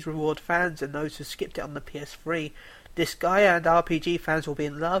 goodies reward fans and those who skipped it on the PS3. Disgaea and RPG fans will be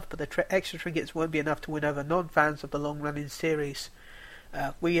in love, but the extra trinkets won't be enough to win over non-fans of the long-running series.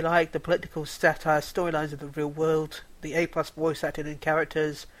 We like the political satire storylines of the real world, the A+ voice acting and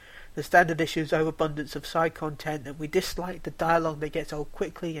characters, the standard issue's overabundance of side content, and we dislike the dialogue that gets old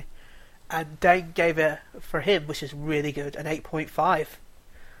quickly. And Dane gave it, for him, which is really good, an 8.5.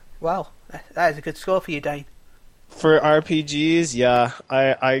 Wow, that is a good score for you, Dane. For RPGs, yeah,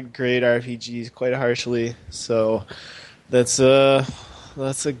 I grade RPGs quite harshly, so that's a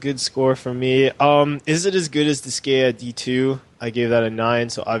good score for me. Is it as good as Disgaea D2? I gave that a 9,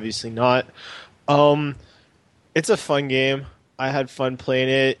 so obviously not. It's a fun game. I had fun playing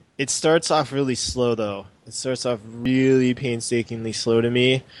it. It starts off really slow, though. It starts off really painstakingly slow to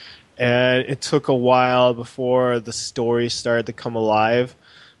me, and it took a while before the story started to come alive.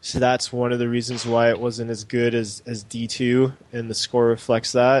 So that's one of the reasons why it wasn't as good as D2, and the score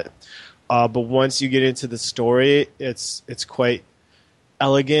reflects that. But once you get into the story, it's quite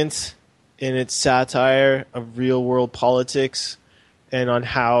elegant in its satire of real-world politics and on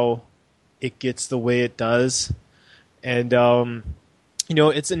how it gets the way it does. And,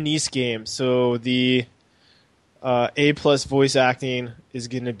 it's a niche game, so the A+ voice acting is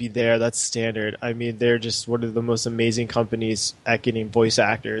going to be there. That's standard. I mean, they're just one of the most amazing companies at getting voice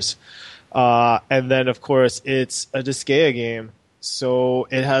actors. And then, of course, it's a Disgaea game, so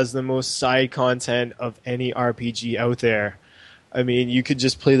it has the most side content of any RPG out there. I mean, you could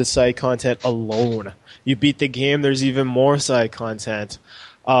just play the side content alone. You beat the game, there's even more side content.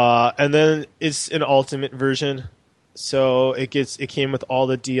 And then it's an ultimate version, so it came with all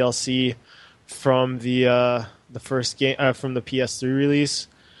the DLC from the first game, from the PS3 release.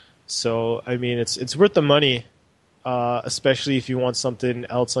 So I mean, it's worth the money, especially if you want something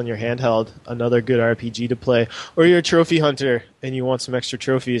else on your handheld, another good RPG to play, or you're a trophy hunter and you want some extra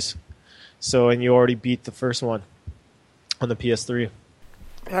trophies. And you already beat the first one on the PS3.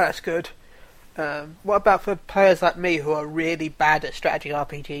 That's good. What about for players like me who are really bad at strategy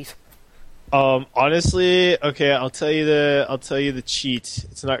RPGs? Honestly, okay, I'll tell you the cheat.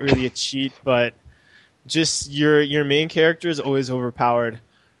 It's not really a cheat, but just your main character is always overpowered.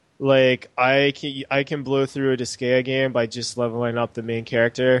 Like I can blow through a Disgaea game by just leveling up the main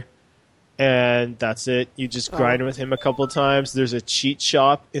character, and that's it. You just grind with him a couple times. There's a cheat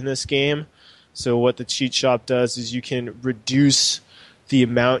shop in this game. So what the cheat shop does is you can reduce the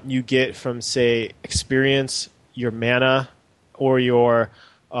amount you get from, say, experience, your mana, or your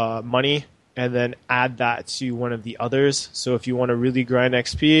money, and then add that to one of the others. So if you want to really grind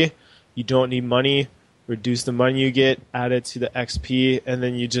XP, you don't need money. Reduce the money you get, add it to the XP, and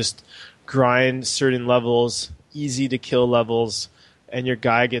then you just grind certain levels, easy to kill levels, and your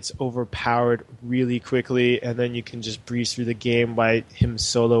guy gets overpowered really quickly, and then you can just breeze through the game by him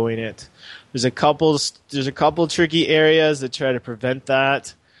soloing it. There's a couple tricky areas that try to prevent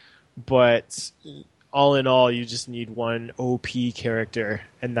that, but all in all, you just need one OP character,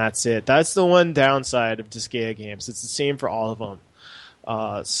 and that's it. That's the one downside of Disgaea games. It's the same for all of them.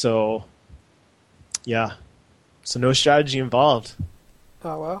 Yeah. So no strategy involved.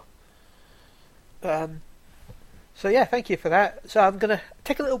 Oh, well. So yeah, thank you for that. So I'm going to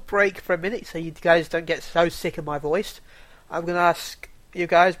take a little break for a minute so you guys don't get so sick of my voice. I'm going to ask you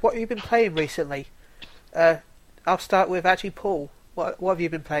guys, what have you been playing recently? I'll start with actually Paul. What have you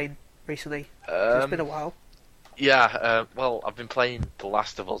been playing recently? It's been a while. Yeah, well, I've been playing The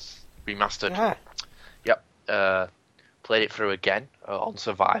Last of Us Remastered. Ah. Yep. Played it through again on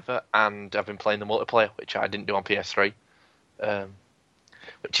Survivor, and I've been playing the multiplayer, which I didn't do on PS3,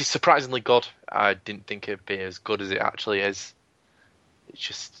 which is surprisingly good. I didn't think it'd be as good as it actually is.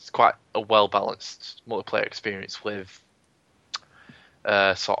 It's quite a well-balanced multiplayer experience with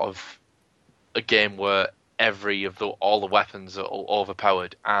sort of a game where all the weapons are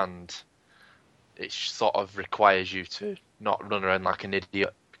overpowered, and it sort of requires you to not run around like an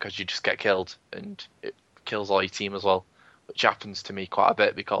idiot because you just get killed, and it kills all your team as well, which happens to me quite a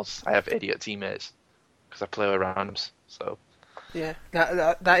bit because I have idiot teammates because I play with randoms. So yeah,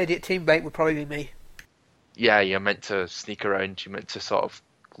 that idiot teammate would probably be me. Yeah, you're meant to sneak around. You're meant to sort of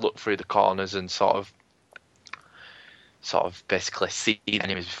look through the corners and sort of basically see the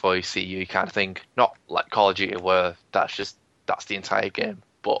enemies before you see you, kind of thing. Not like Call of Duty where that's the entire game,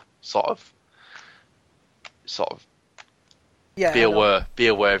 but sort of yeah, be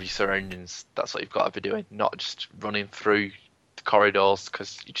aware of your surroundings. That's what you've got to be doing, not just running through the corridors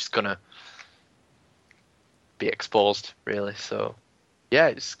because you're just gonna be exposed, really. So, yeah,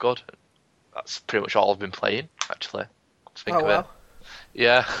 it's good. That's pretty much all I've been playing, actually. Think of it.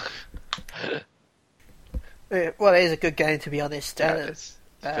 Yeah. Well, it is a good game, to be honest. Yeah, it's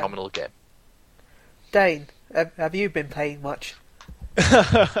a phenomenal game. Dane, have you been playing much?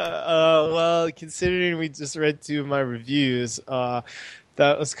 Well, considering we just read 2 of my reviews, that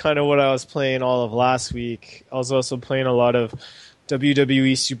was kind of what I was playing all of last week. I was also playing a lot of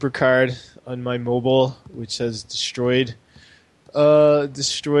WWE Supercard on my mobile, which has destroyed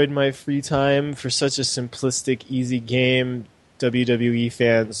my free time. For such a simplistic, easy game, WWE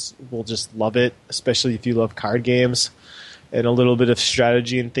fans will just love it, especially if you love card games and a little bit of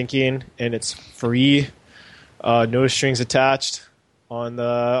strategy and thinking. And it's free, no strings attached on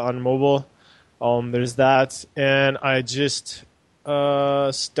mobile. There's that, and I just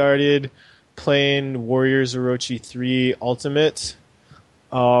started playing Warriors Orochi 3 Ultimate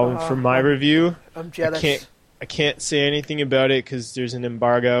for my review. I'm jealous. I can't say anything about it because there's an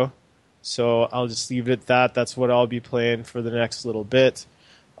embargo, so I'll just leave it at that. That's what I'll be playing for the next little bit.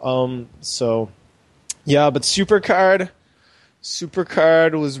 So yeah, but Supercard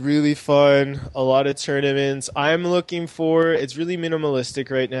was really fun. A lot of tournaments. I'm looking for. It's really minimalistic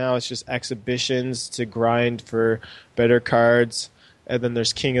right now. It's just exhibitions to grind for better cards, and then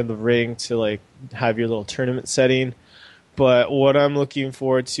there's King of the Ring to like have your little tournament setting. But what I'm looking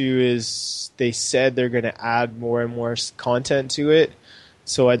forward to is they said they're going to add more and more content to it.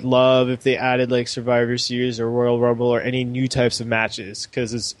 So I'd love if they added like Survivor Series or Royal Rumble or any new types of matches.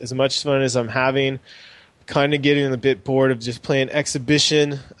 Because as much fun as I'm having, kind of getting a bit bored of just playing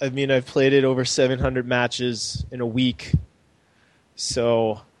exhibition. I mean, I've played it over 700 matches in a week.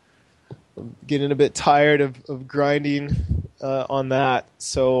 So I'm getting a bit tired of grinding on that.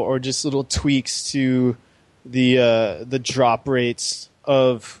 So, or just little tweaks to the drop rates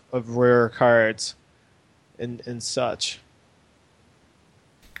of rare cards and such.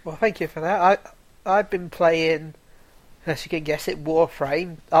 Well, thank you for that. I've been playing, as you can guess it,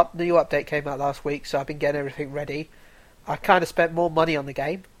 Warframe. The new update came out last week, so I've been getting everything ready. I kind of spent more money on the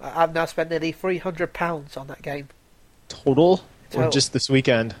game. I've now spent nearly £300 on that game. Total? Or just this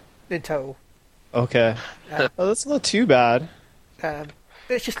weekend? In total. Okay. Oh, that's not too bad.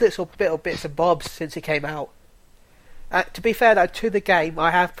 It's just little bits and bobs since it came out. To be fair, though, to the game,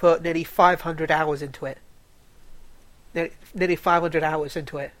 I have put nearly 500 hours into it. Nearly 500 hours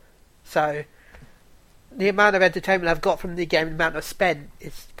into it. So the amount of entertainment I've got from the game, the amount I've spent,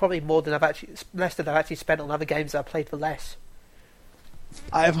 is probably less than I've actually spent on other games I've played for less.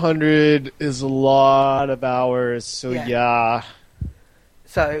 500 is a lot of hours, so yeah.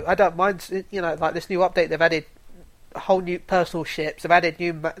 So I don't mind, like this new update, they've added a whole new personal ships, they've added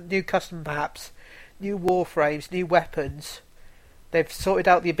new custom maps, new warframes, new weapons. They've sorted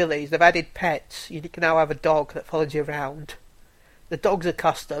out the abilities. They've added pets. You can now have a dog that follows you around. The dogs are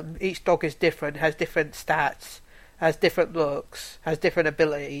custom. Each dog is different, has different stats, has different looks, has different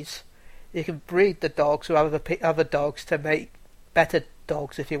abilities. You can breed the dogs with other dogs to make better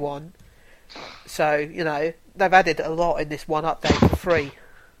dogs if you want. So, they've added a lot in this one update for free.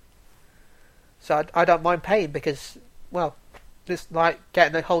 So I don't mind paying because, well, it's like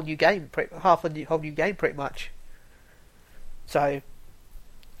getting a whole new game, whole new game pretty much. So,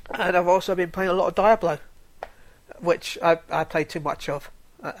 and I've also been playing a lot of Diablo, which I play too much of.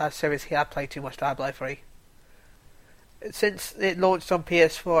 Seriously, I play too much Diablo 3. Since it launched on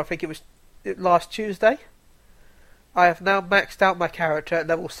PS4, I think it was last Tuesday, I have now maxed out my character at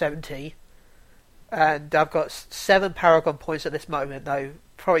level 70, and I've got 7 Paragon points at this moment, though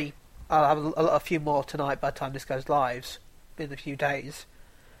probably I'll have a few more tonight by the time this goes live, in a few days.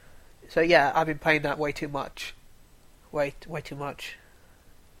 So yeah, I've been playing that way too much. Way too much.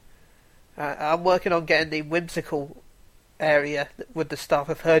 I'm working on getting the whimsical area with the Staff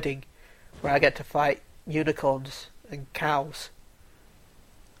of Herding, where I get to fight unicorns and cows.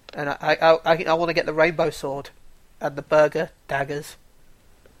 And I want to get the rainbow sword and the burger daggers.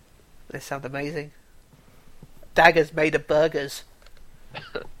 They sound amazing. Daggers made of burgers.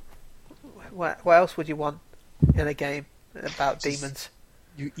 What else would you want in a game about demons?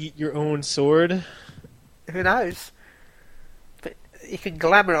 You eat your own sword? Who knows? But you can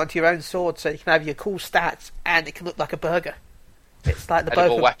glamour it onto your own sword so you can have your cool stats and it can look like a burger. It's like the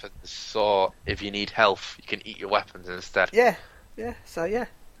edible weapons, so if you need health, you can eat your weapons instead. Yeah. So yeah,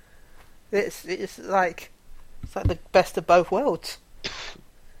 it's like the best of both worlds.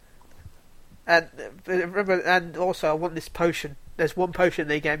 And remember, and also I want this potion. There's one potion in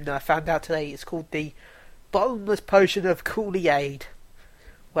the game that I found out today. It's called the Bottomless Potion of Cooley Aid,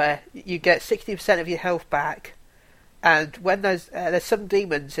 where you get 60% of your health back, And when there's some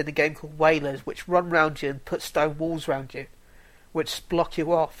demons in a game called Whalers which run round you and put stone walls round you, which block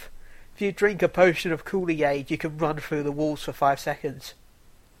you off. If you drink a potion of Kool-Aid, you can run through the walls for 5 seconds.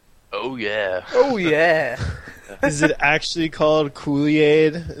 Oh yeah. Oh yeah. Is it actually called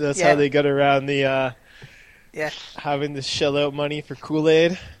Kool-Aid? That's Yeah. how they got around the Yeah. having to shell out money for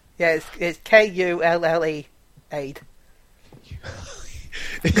Kool-Aid. Yeah, it's Kulle aid.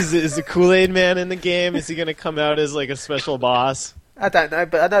 Is the Kool-Aid Man in the game? Is he going to come out as like a special boss? I don't know,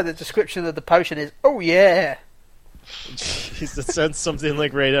 but I know the description of the potion is oh yeah. Jeez, that sounds something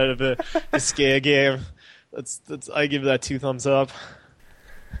like right out of a Scare game. That's I give that 2 thumbs up.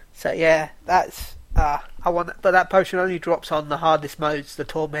 So yeah, that's but that potion only drops on the hardest modes, the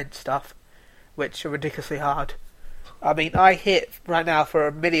torment stuff, which are ridiculously hard. I mean, I hit right now for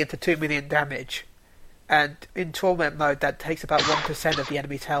 1 million to 2 million damage, and in torment mode that takes about 1% of the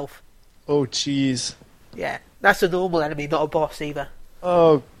enemy's health. Oh, jeez. Yeah, that's a normal enemy, not a boss either.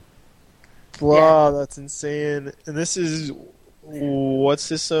 Oh, blah, that's insane. And this is, what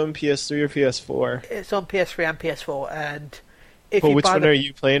system? PS3 or PS4? It's on PS3 and PS4, and if But you which buy one are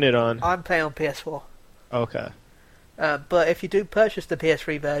you playing it on? I'm playing on PS4. Okay. But if you do purchase the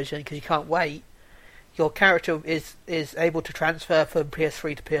PS3 version, because you can't wait, your character is able to transfer from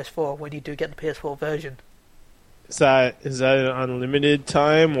PS3 to PS4 when you do get the PS4 version. Is that an unlimited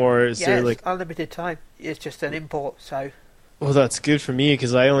time, or is there It's like... unlimited time. It's just an import, so Well, that's good for me,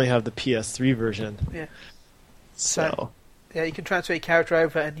 because I only have the PS3 version. Yeah. So... yeah, you can transfer your character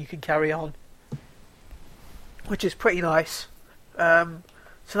over and you can carry on, which is pretty nice. So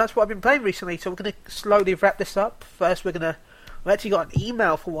that's what I've been playing recently. So we're going to slowly wrap this up. First, we actually got an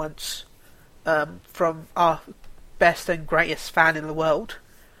email for once from our best and greatest fan in the world.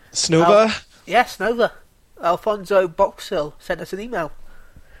 Snova? Yes, Nova. Alfonso Boxhill sent us an email.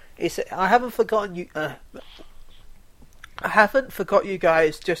 He said, I haven't forgotten you. I haven't forgot you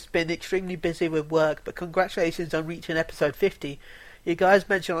guys. Just been extremely busy with work, but congratulations on reaching episode 50. You guys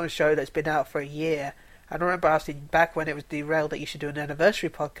mentioned on a show that's been out for a year. And I remember asking back when it was derailed that you should do an anniversary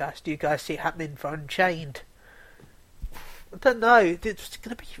podcast. Do you guys see it happening for Unchained? I don't know. It's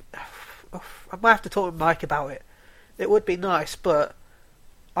going to be... I might have to talk with Mike about it. It would be nice, but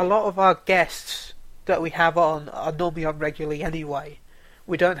a lot of our guests that we have on are normally on regularly anyway.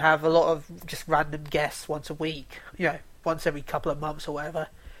 We don't have a lot of just random guests once a week. You know, once every couple of months or whatever.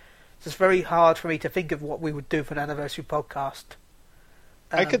 So it's very hard for me to think of what we would do for an anniversary podcast.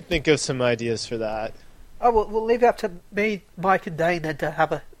 I could think of some ideas for that. Oh, we'll leave it up to me, Mike, and Dane then to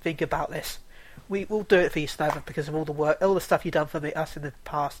have a think about this. We'll do it for you, Snowman, because of all the work, all the stuff you've done for us in the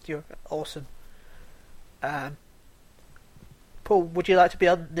past. You're awesome. Paul, would you like to be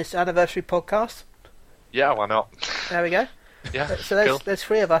on this anniversary podcast? Yeah, why not? There we go. Yeah, So cool. there's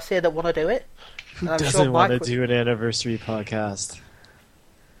 3 of us here that want to do it. Who And I'm doesn't sure want to Mike would- do an anniversary podcast?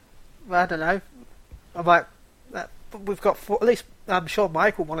 I don't know. I might. We've got 4, at least. I'm sure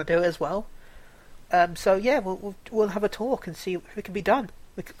Mike will want to do it as well. So yeah, we'll have a talk and see if it can be done.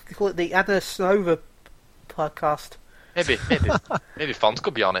 We could call it the Anna Snova podcast. Maybe Fonz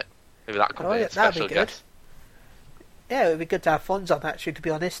could be on it. Maybe that could Oh, be yeah, a special that'd be good. guest. Yeah, it would be good to have Fonz on. Actually, to be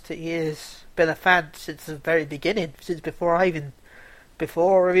honest, he has been a fan since the very beginning, since before even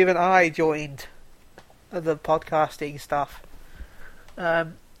I joined the podcasting stuff.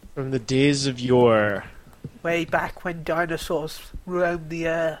 From the days of yore. Way back when dinosaurs roamed the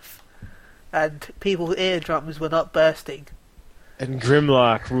earth and people's eardrums were not bursting. And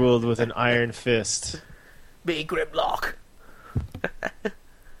Grimlock ruled with an iron fist. Me Grimlock.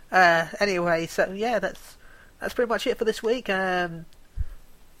 Anyway, so yeah, that's pretty much it for this week. Dane,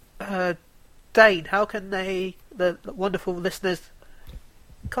 how can the wonderful listeners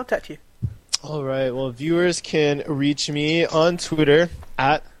contact you? Alright, well, viewers can reach me on Twitter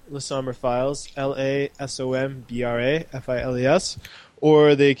at LaSombraFiles, LASOMBRAFILES,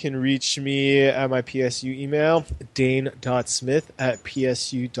 or they can reach me at my PSU email,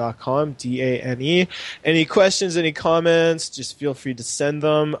 dane.smith@psu.com, DANE. Any questions, any comments, just feel free to send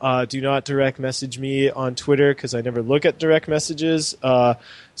them. Do not direct message me on Twitter because I never look at direct messages, so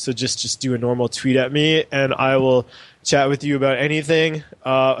just do a normal tweet at me, and I will chat with you about anything,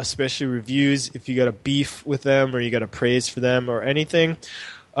 especially reviews, if you got a beef with them or you got a praise for them or anything.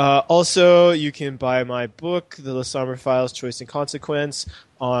 Also, you can buy my book, The Lasombra Files, Choice and Consequence,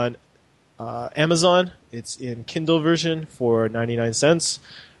 on Amazon. It's in Kindle version for 99 cents.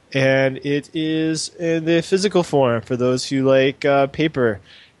 And it is in the physical form for those who like paper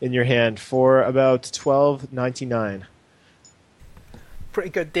in your hand for about $12.99. Pretty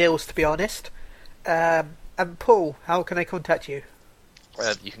good deals, to be honest. And Paul, how can I contact you?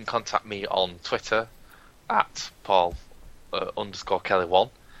 You can contact me on Twitter at Paul _Kelly1,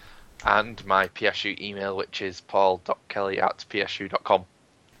 and my PSU email, which is paul.kelly@psu.com.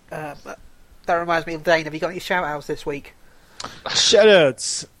 That reminds me of Dane. Have you got any shout-outs this week?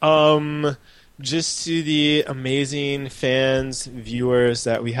 Shoutouts. Just to the amazing fans, viewers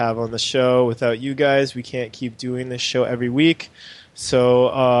that we have on the show. Without you guys, we can't keep doing this show every week.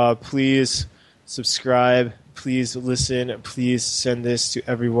 So please subscribe, please listen, please send this to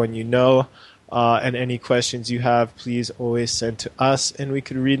everyone you know. And any questions you have, please always send to us, and we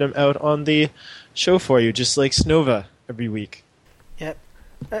could read them out on the show for you, just like Snova every week. Yep.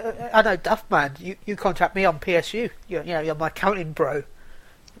 I know, Duffman, you contact me on PSU. You're my accounting bro.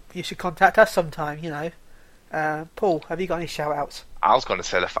 You should contact us sometime, Paul, have you got any shout-outs? I was going to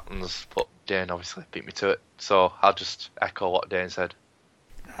say the fans, but Dane obviously beat me to it, so I'll just echo what Dane said.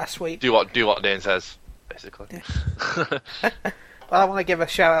 That's sweet. Do what Dane says, basically. Yeah. Well, I want to give a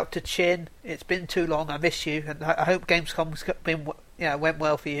shout-out to Chin. It's been too long, I miss you, and I hope Gamescom's went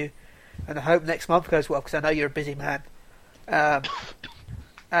well for you, and I hope next month goes well, because I know you're a busy man. And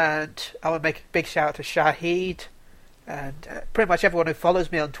I want to make a big shout-out to Shahid, and pretty much everyone who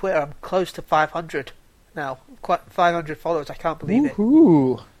follows me on Twitter. I'm close to 500 now. Quite 500 followers. I can't believe it.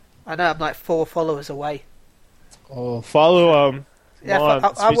 Woohoo! I know I'm like 4 followers away. Oh, follow Yeah,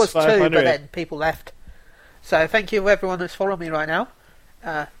 I was 2, but then people left. So thank you everyone that's following me right now.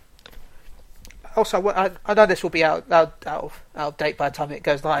 Also, I know this will be out of date by the time it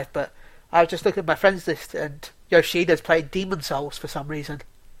goes live, but I was just looking at my friends list, and Yoshida's played Demon Souls for some reason.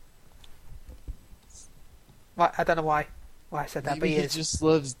 I don't know why I said that, Maybe but he just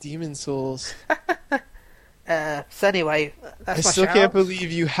loves Demon Souls. So anyway, that's I my still shout can't out.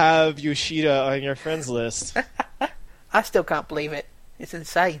 believe you have Yoshida on your friends list. I still can't believe it. It's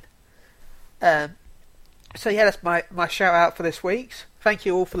insane. So yeah, that's my shout out for this week. Thank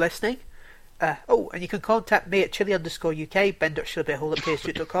you all for listening. And you can contact me at chili_UK,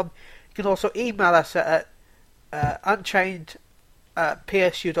 ben.shillabithall@psu.com. You can also email us at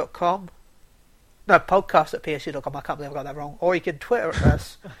unchained@psu.com. No, podcast at psu.com. I can't believe I got that wrong. Or you can tweet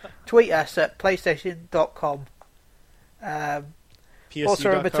us at playstation.com. Also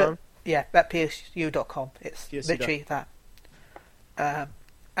remember to, at psu.com. It's PSU. literally that.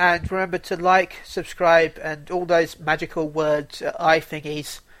 And remember to like, subscribe, and all those magical words,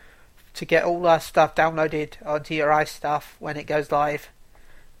 iThingies, to get all our stuff downloaded onto your iStuff when it goes live.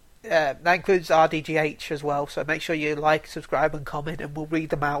 That includes RDGH as well, so make sure you like, subscribe, and comment, and we'll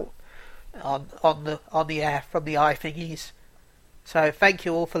read them out on the air from the iThingies. So thank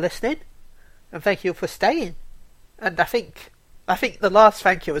you all for listening, and thank you for staying. And I think the last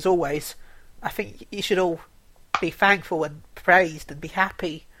thank you, as always, I think you should all be thankful and praised and be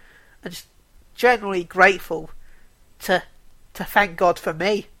happy and just generally grateful to thank God for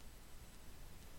me.